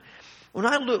with him. When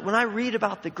I read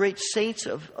about the great saints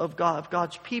of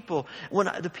God's people,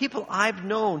 the people I've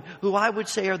known, who I would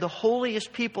say are the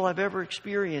holiest people I've ever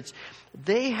experienced,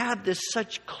 they have this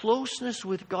such closeness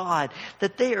with God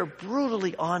that they are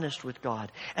brutally honest with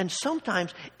God. And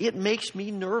sometimes it makes me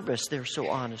nervous they're so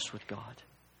honest with God.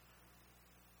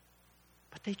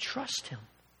 But they trust him.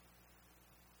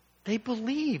 They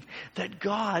believe that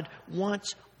God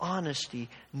wants honesty,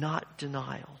 not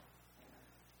denial.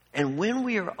 And when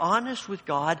we are honest with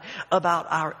God about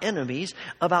our enemies,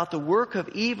 about the work of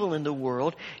evil in the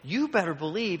world, you better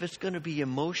believe it's going to be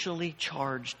emotionally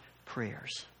charged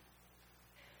prayers.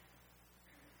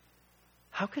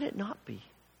 How could it not be?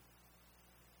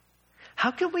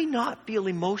 How can we not feel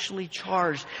emotionally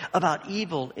charged about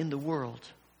evil in the world?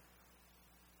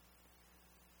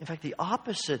 In fact, the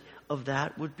opposite of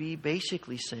that would be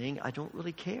basically saying, I don't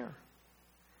really care.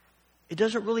 It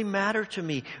doesn't really matter to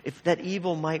me if that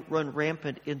evil might run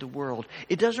rampant in the world.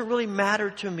 It doesn't really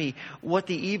matter to me what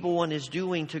the evil one is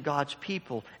doing to God's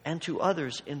people and to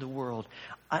others in the world.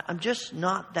 I'm just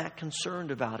not that concerned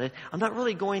about it. I'm not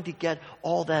really going to get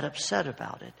all that upset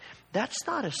about it. That's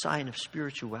not a sign of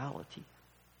spirituality.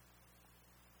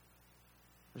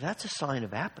 That's a sign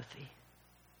of apathy.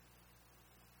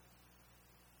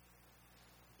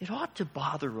 It ought to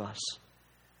bother us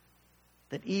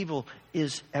that evil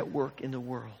is at work in the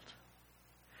world.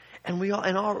 And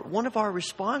one of our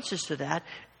responses to that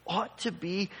ought to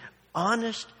be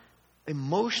honest,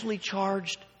 emotionally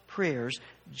charged prayers,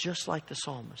 just like the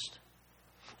psalmist.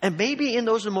 And maybe in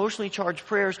those emotionally charged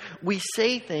prayers, we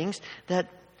say things that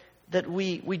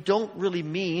we don't really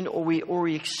mean, or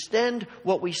we extend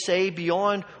what we say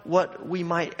beyond what we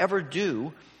might ever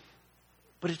do.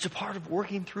 But it's a part of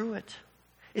working through it.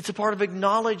 It's a part of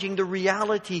acknowledging the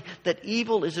reality that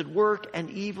evil is at work and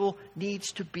evil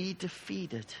needs to be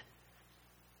defeated.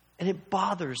 And it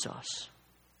bothers us.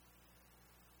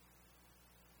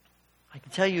 I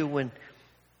can tell you when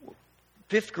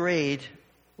 5th grade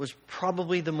was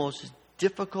probably the most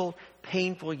difficult,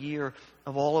 painful year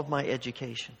of all of my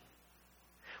education.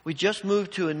 We just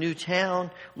moved to a new town,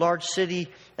 large city,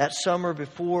 that summer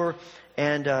before,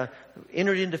 and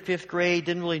entered into 5th grade,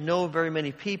 didn't really know very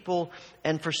many people.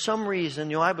 And for some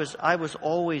reason, I was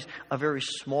always a very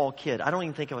small kid. I don't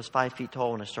even think I was 5 feet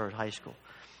tall when I started high school.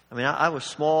 I mean, I was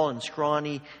small and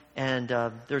scrawny, and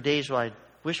there are days where I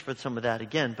wish for some of that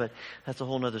again, but that's a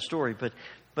whole other story.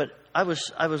 But I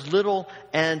was little,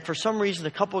 and for some reason,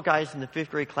 a couple of guys in the 5th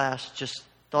grade class just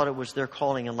thought it was their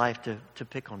calling in life to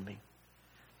pick on me.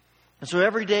 And so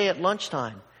every day at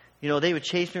lunchtime, they would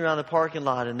chase me around the parking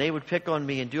lot and they would pick on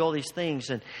me and do all these things.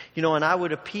 And, and I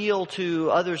would appeal to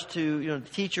others, to,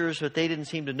 teachers, but they didn't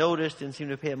seem to notice, didn't seem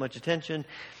to pay much attention,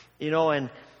 and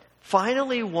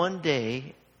finally one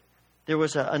day, there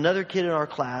was another kid in our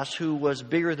class who was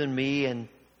bigger than me and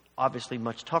obviously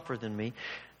much tougher than me,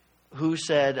 who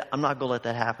said, I'm not going to let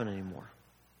that happen anymore.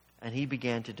 And he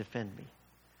began to defend me.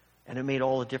 And it made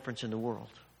all the difference in the world.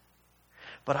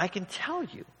 But I can tell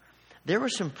you, there were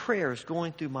some prayers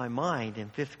going through my mind in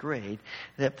 5th grade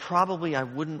that probably I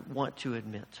wouldn't want to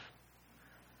admit.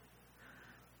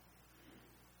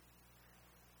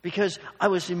 Because I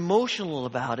was emotional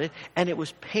about it, and it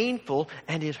was painful,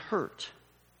 and it hurt.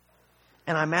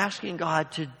 And I'm asking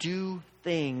God to do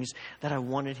things that I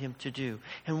wanted Him to do.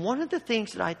 And one of the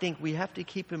things that I think we have to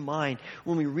keep in mind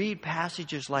when we read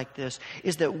passages like this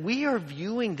is that we are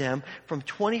viewing them from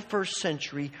 21st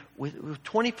century with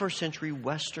 21st century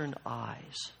Western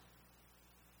eyes.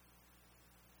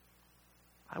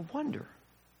 I wonder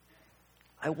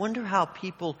how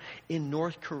people in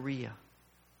North Korea,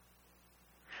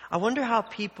 I wonder how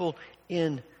people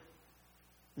in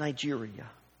Nigeria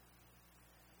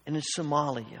and in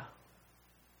Somalia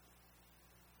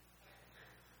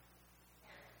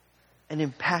and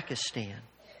in Pakistan,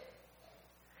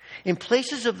 in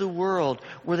places of the world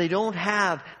where they don't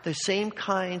have the same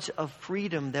kinds of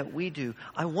freedom that we do,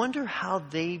 I wonder how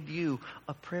they view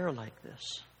a prayer like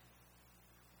this.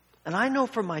 And I know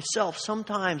for myself,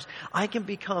 sometimes I can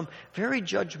become very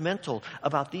judgmental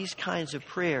about these kinds of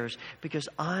prayers because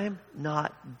I'm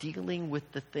not dealing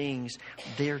with the things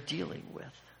they're dealing with.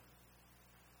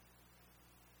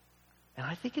 And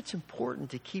I think it's important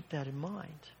to keep that in mind.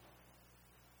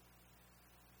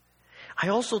 I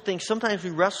also think sometimes we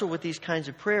wrestle with these kinds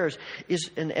of prayers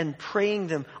and praying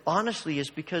them honestly is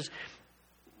because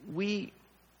we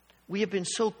have been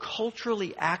so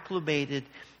culturally acclimated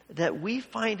that we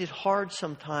find it hard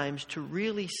sometimes to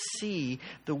really see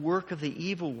the work of the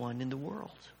evil one in the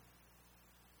world.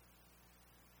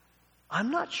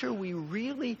 I'm not sure we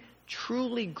really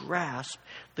truly grasp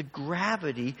the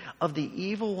gravity of the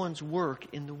evil one's work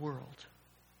in the world.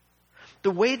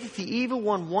 The way that the evil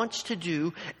one wants to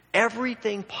do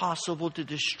everything possible to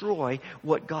destroy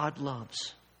what God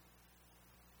loves.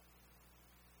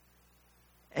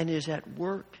 And is at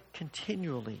work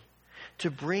continually to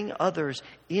bring others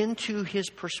into his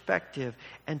perspective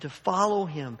and to follow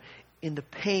him in the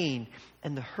pain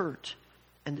and the hurt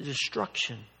and the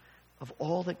destruction of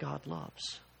all that God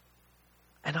loves.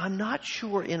 And I'm not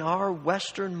sure in our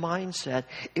Western mindset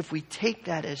if we take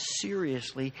that as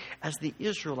seriously as the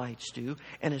Israelites do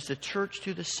and as the church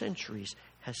through the centuries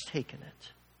has taken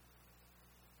it.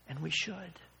 And we should.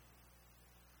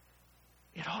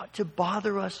 It ought to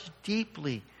bother us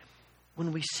deeply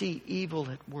when we see evil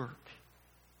at work.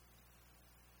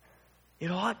 It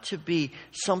ought to be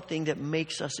something that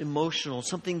makes us emotional,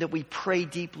 something that we pray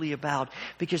deeply about,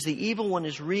 because the evil one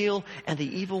is real and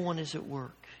the evil one is at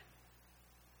work.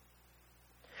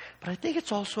 But I think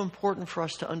it's also important for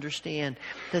us to understand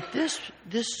that this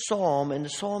psalm and the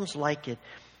psalms like it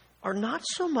are not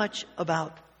so much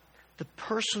about the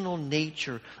personal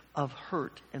nature of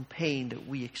hurt and pain that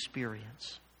we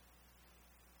experience.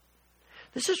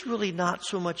 This is really not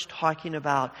so much talking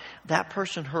about that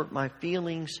person hurt my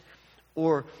feelings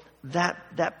or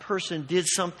that person did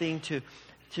something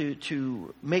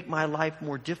to make my life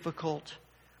more difficult.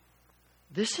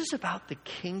 This is about the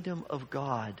kingdom of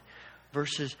God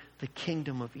versus the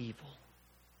kingdom of evil.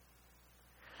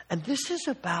 And this is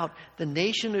about the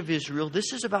nation of Israel.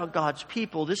 This is about God's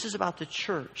people. This is about the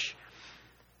church.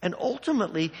 And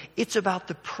ultimately, it's about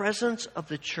the presence of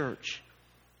the church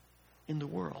in the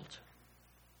world.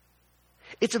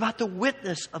 It's about the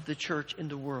witness of the church in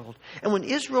the world. And when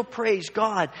Israel prays,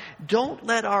 God, don't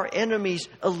let our enemies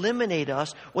eliminate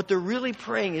us, what they're really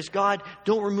praying is, God,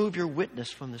 don't remove your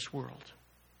witness from this world.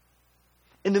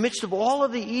 In the midst of all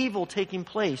of the evil taking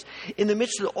place, in the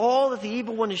midst of all that the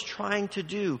evil one is trying to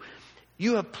do,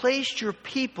 you have placed your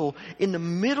people in the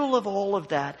middle of all of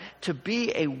that to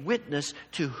be a witness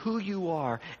to who you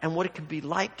are and what it can be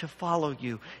like to follow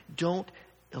you. Don't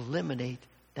eliminate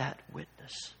that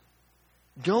witness.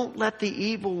 Don't let the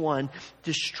evil one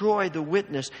destroy the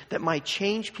witness that might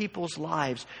change people's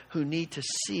lives who need to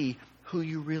see who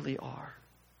you really are.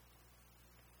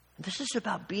 This is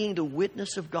about being the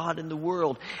witness of God in the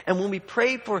world. And when we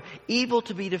pray for evil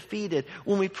to be defeated,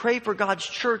 when we pray for God's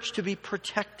church to be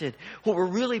protected, what we're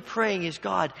really praying is,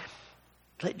 God,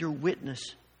 let your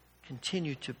witness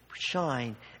continue to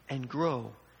shine and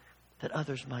grow that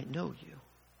others might know you.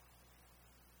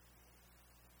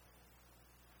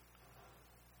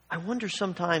 I wonder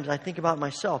sometimes, I think about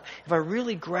myself, if I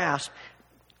really grasp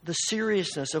the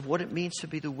seriousness of what it means to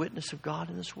be the witness of God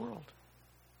in this world.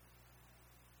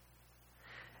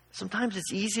 Sometimes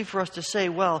it's easy for us to say,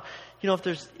 well, you know,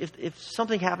 if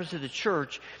something happens to the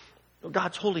church,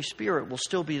 God's Holy Spirit will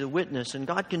still be the witness, and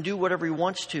God can do whatever He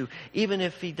wants to, even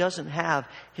if He doesn't have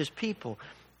His people.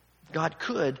 God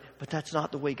could, but that's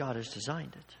not the way God has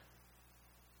designed it.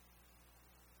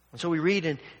 And so we read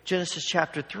in Genesis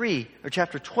chapter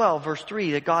 12, verse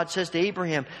 3, that God says to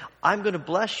Abraham, I'm going to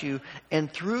bless you,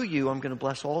 and through you I'm going to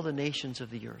bless all the nations of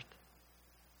the earth.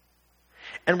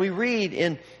 And we read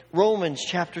in Romans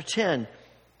chapter 10,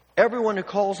 everyone who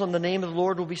calls on the name of the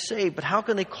Lord will be saved. But how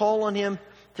can they call on Him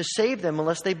to save them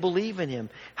unless they believe in Him?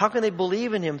 How can they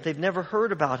believe in Him if they've never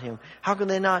heard about Him? How can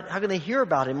they hear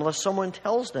about Him unless someone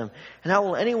tells them? And how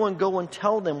will anyone go and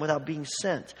tell them without being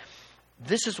sent?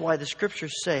 This is why the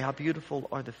Scriptures say, how beautiful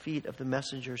are the feet of the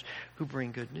messengers who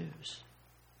bring good news.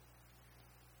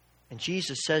 And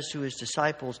Jesus says to His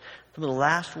disciples, some of the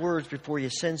last words before He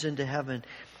ascends into heaven,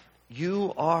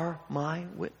 you are my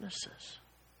witnesses.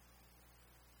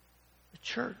 The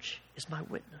church is my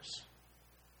witness.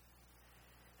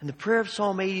 And the prayer of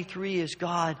Psalm 83 is,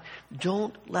 God,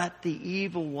 don't let the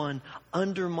evil one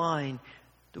undermine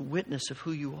the witness of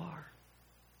who you are.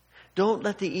 Don't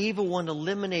let the evil one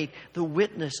eliminate the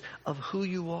witness of who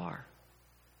you are.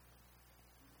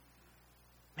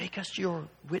 Make us your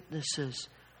witnesses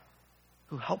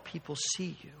who help people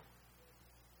see you.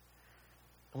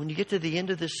 When you get to the end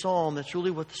of this psalm, that's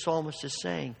really what the psalmist is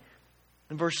saying.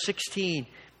 In verse 16,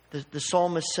 the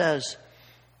psalmist says,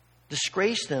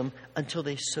 disgrace them until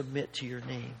they submit to your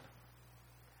name.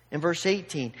 In verse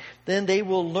 18, then they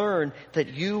will learn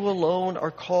that you alone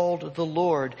are called the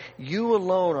Lord. You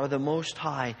alone are the Most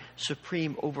High,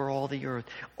 supreme over all the earth.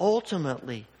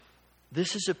 Ultimately,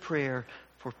 this is a prayer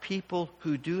for people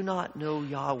who do not know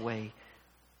Yahweh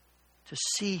to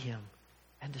see Him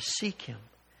and to seek Him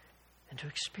and to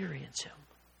experience Him.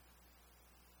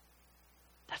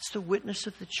 That's the witness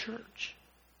of the church.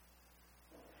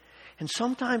 And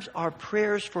sometimes our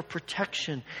prayers for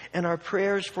protection and our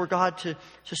prayers for God to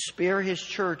spare His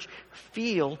church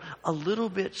feel a little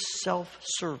bit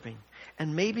self-serving.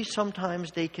 And maybe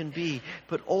sometimes they can be.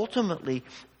 But ultimately,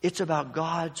 it's about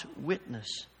God's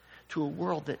witness to a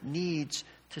world that needs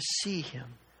to see Him.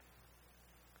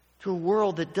 To a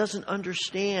world that doesn't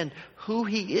understand who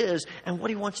He is and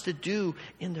what He wants to do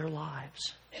in their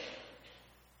lives.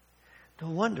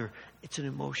 No wonder it's an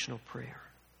emotional prayer.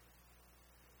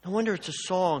 No wonder it's a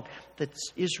song that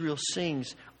Israel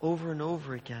sings over and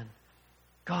over again.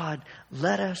 God,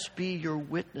 let us be your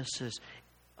witnesses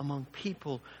among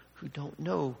people who don't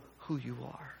know who you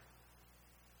are.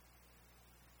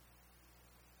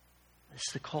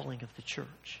 It's the calling of the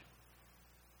church.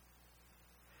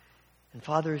 And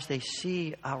Father, as they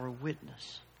see our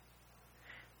witness,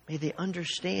 may they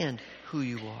understand who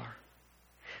you are.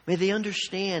 May they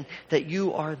understand that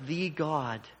you are the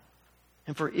God.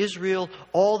 And for Israel,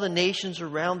 all the nations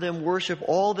around them worship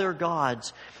all their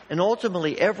gods. And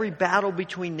ultimately, every battle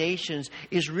between nations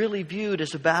is really viewed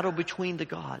as a battle between the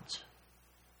gods.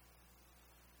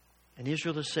 And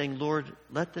Israel is saying, Lord,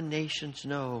 let the nations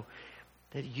know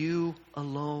that you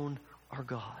alone are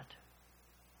God.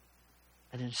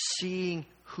 And in seeing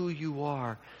who you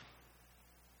are,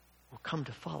 we'll come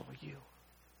to follow you.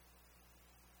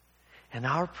 And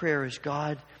our prayer is,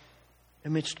 God,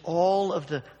 amidst all of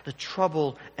the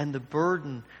trouble and the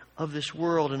burden of this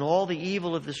world and all the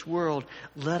evil of this world,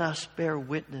 let us bear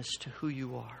witness to who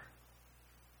you are.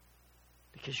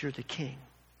 Because you're the King.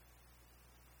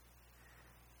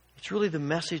 It's really the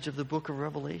message of the book of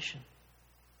Revelation.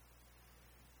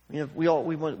 You know,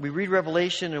 we read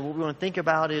Revelation, and what we want to think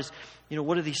about is, you know,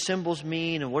 what do these symbols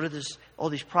mean, and what are all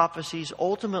these prophecies?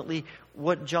 Ultimately,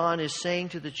 what John is saying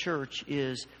to the church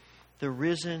is, the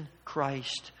risen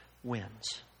Christ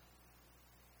wins.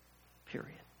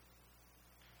 Period.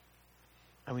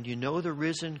 And when you know the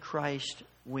risen Christ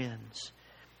wins,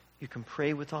 you can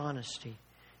pray with honesty.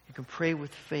 You can pray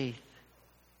with faith.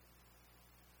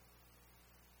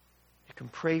 You can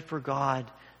pray for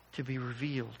God to be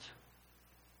revealed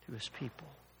to His people.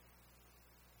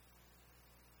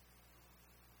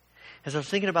 As I was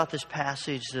thinking about this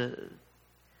passage,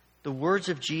 the words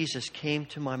of Jesus came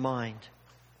to my mind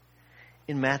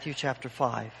in Matthew chapter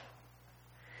 5.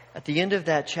 At the end of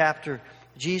that chapter,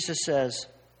 Jesus says,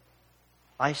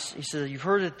 He says, you've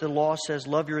heard that the law says,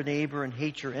 love your neighbor and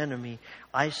hate your enemy.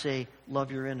 I say,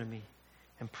 love your enemy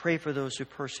and pray for those who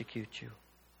persecute you.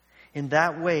 In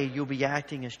that way, you'll be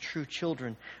acting as true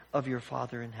children of your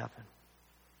Father in heaven.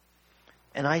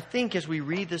 And I think as we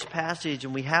read this passage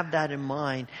and we have that in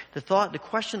mind, the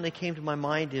question that came to my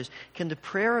mind is, can the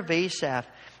prayer of Asaph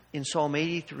in Psalm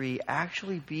 83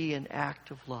 actually be an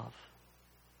act of love?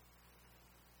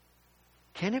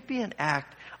 Can it be an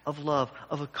act of love,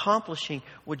 of accomplishing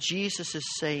what Jesus is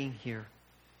saying here?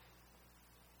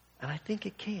 And I think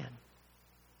it can.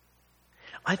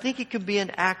 I think it can be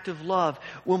an act of love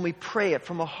when we pray it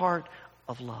from a heart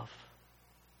of love.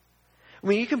 I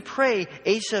mean, you can pray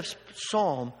Asaph's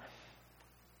psalm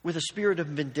with a spirit of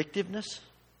vindictiveness.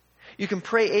 You can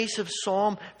pray Asaph's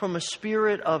psalm from a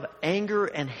spirit of anger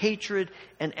and hatred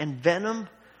and venom.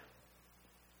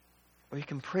 Or you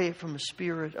can pray it from a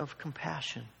spirit of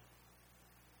compassion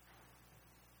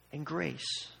and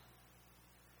grace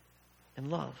and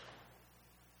love.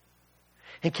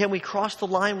 And can we cross the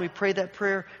line when we pray that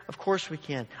prayer? Of course we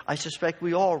can. I suspect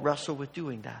we all wrestle with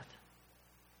doing that.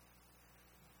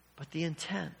 But the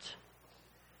intent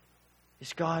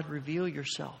is, God, reveal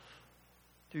yourself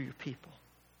through your people.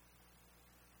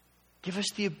 Give us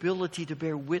the ability to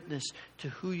bear witness to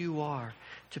who you are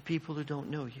to people who don't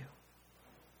know you.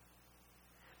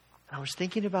 I was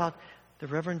thinking about the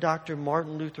Reverend Dr.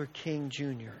 Martin Luther King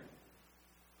Jr.,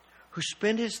 who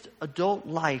spent his adult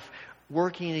life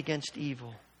working against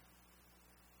evil,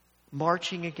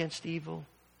 marching against evil,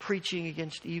 preaching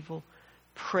against evil,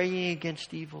 praying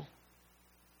against evil,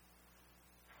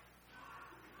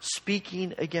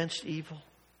 speaking against evil.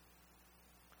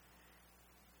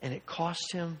 And it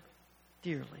cost him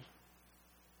dearly.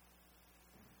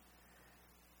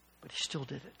 But he still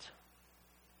did it.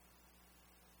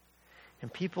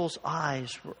 And people's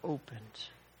eyes were opened.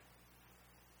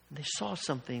 And they saw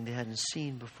something they hadn't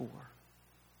seen before.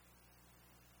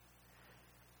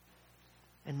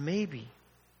 And maybe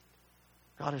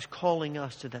God is calling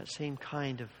us to that same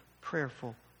kind of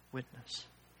prayerful witness.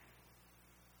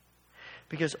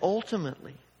 Because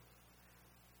ultimately,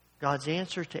 God's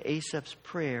answer to Asaph's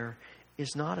prayer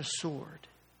is not a sword.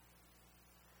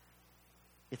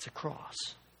 It's a cross.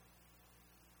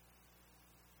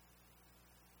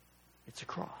 It's a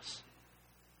cross.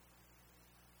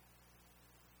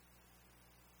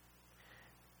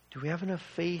 Do we have enough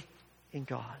faith in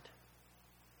God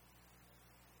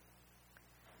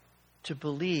to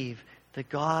believe that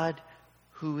God,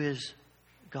 who is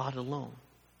God alone,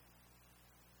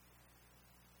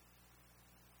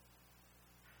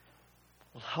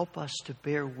 will help us to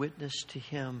bear witness to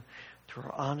Him through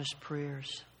our honest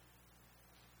prayers,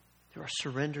 through our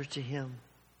surrender to Him,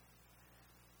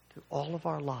 through all of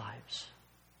our lives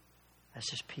as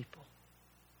His people?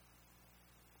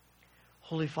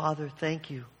 Holy Father, thank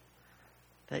you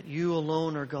that you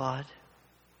alone are God,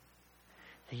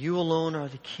 that you alone are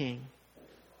the King,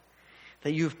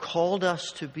 that you've called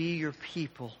us to be your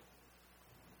people,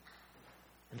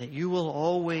 and that you will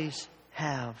always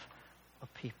have a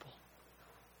people.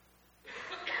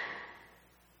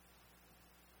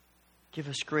 Give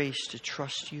us grace to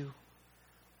trust you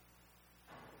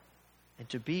and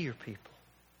to be your people.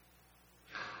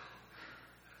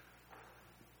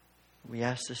 We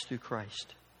ask this through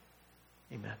Christ.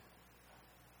 Amen.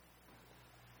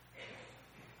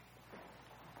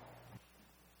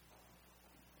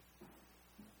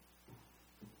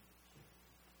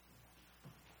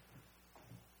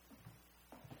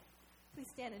 Please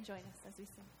stand and join us as we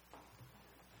sing.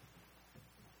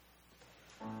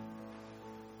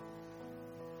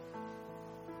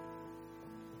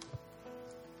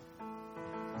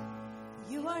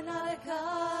 You are not a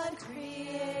God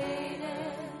created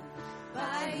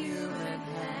by human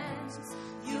hands.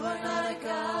 You are not a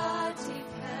God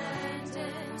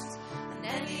dependent on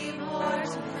any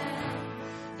mortal man.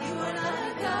 You are not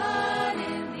a God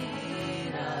in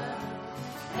need of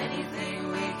anything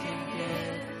we can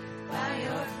give.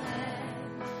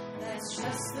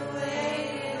 just the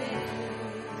way it is.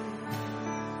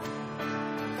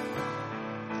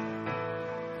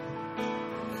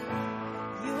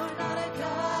 You are not a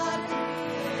God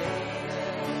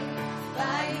created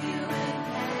by human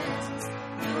hands.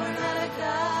 You are not a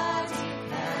God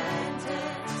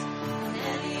dependent on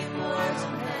any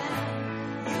mortal man.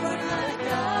 You are not a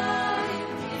God in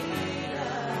need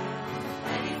of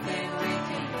anything we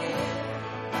can give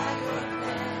by your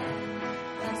plan.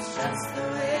 That's just the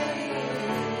way it is.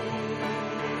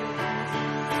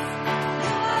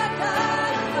 You are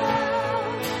God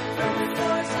alone from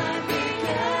before time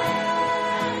began.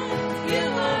 You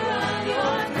are on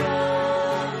your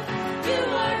throne. You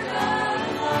are God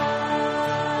alone.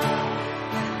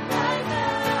 Right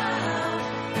now,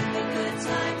 in the good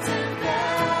times and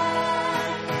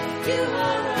bad, you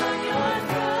are on your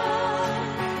throne.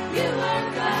 You are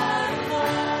God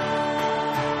alone.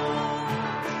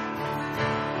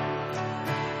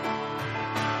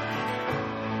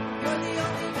 You're the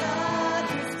only God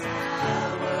whose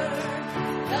power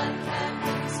none can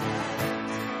contest.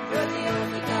 You're the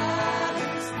only God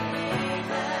whose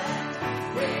name and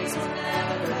praise will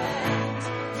never end.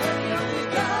 You're the only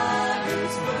God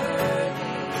who's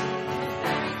worthy of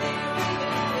everything we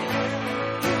can give.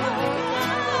 You are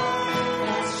God,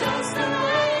 that's just the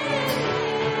way it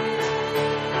is.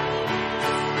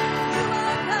 You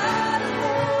are God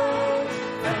alone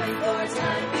from before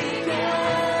time began.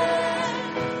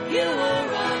 You are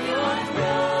on your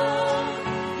throne.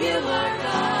 You are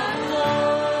God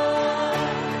alone.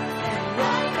 And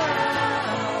right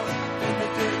now, in the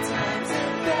good times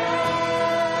and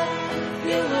bad,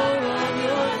 you are on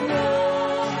your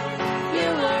throne. You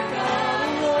are God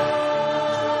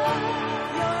alone.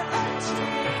 You're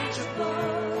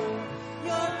unchangeable.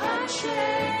 You're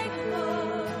unshakable.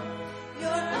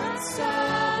 You're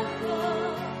unstoppable.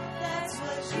 That's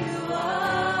what you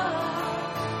are.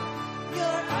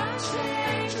 You're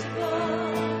unchangeable.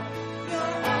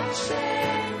 You're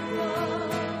unshakable.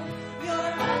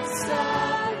 You're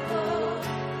unstoppable.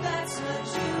 That's what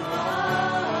you are.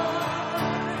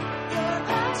 You're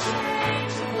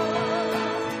unchangeable.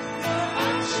 You're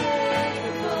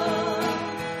unshakable.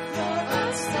 You're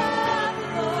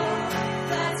unstoppable.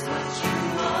 That's what you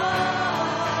are.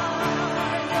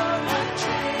 You're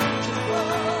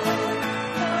unchangeable.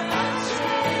 You're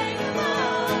unshakable.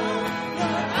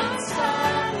 You're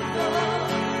unstoppable.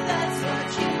 That's what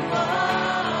you are.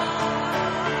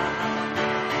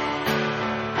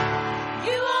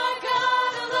 You are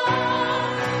God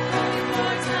alone from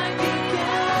before time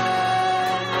began.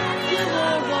 You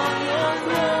are on your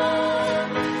throne.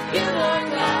 You are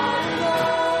God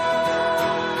alone.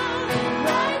 And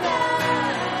right now,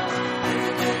 in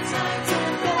the good times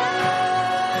and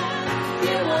bad,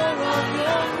 you are on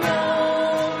your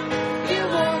throne. You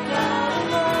are God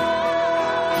alone.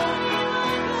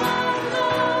 God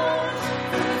alone.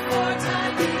 From before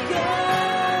time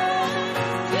began,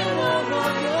 you are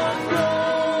on your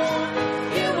throne.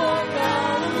 You are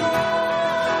God alone.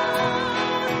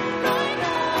 Right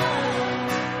now,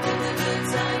 in the good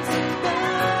times and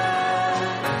bad,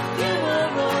 you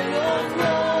are on your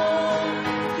throne.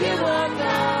 You are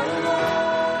God alone.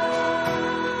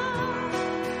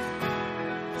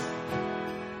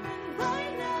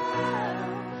 Right now,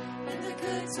 in the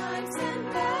good times and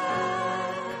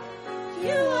bad,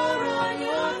 you are on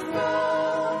your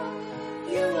throne.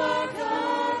 You are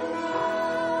God alone.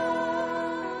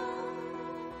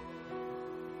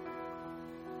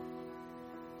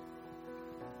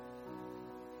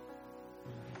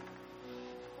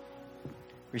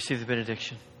 Receive the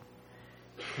benediction.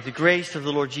 May the grace of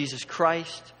the Lord Jesus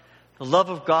Christ, the love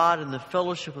of God, and the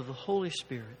fellowship of the Holy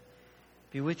Spirit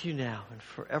be with you now and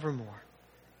forevermore.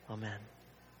 Amen.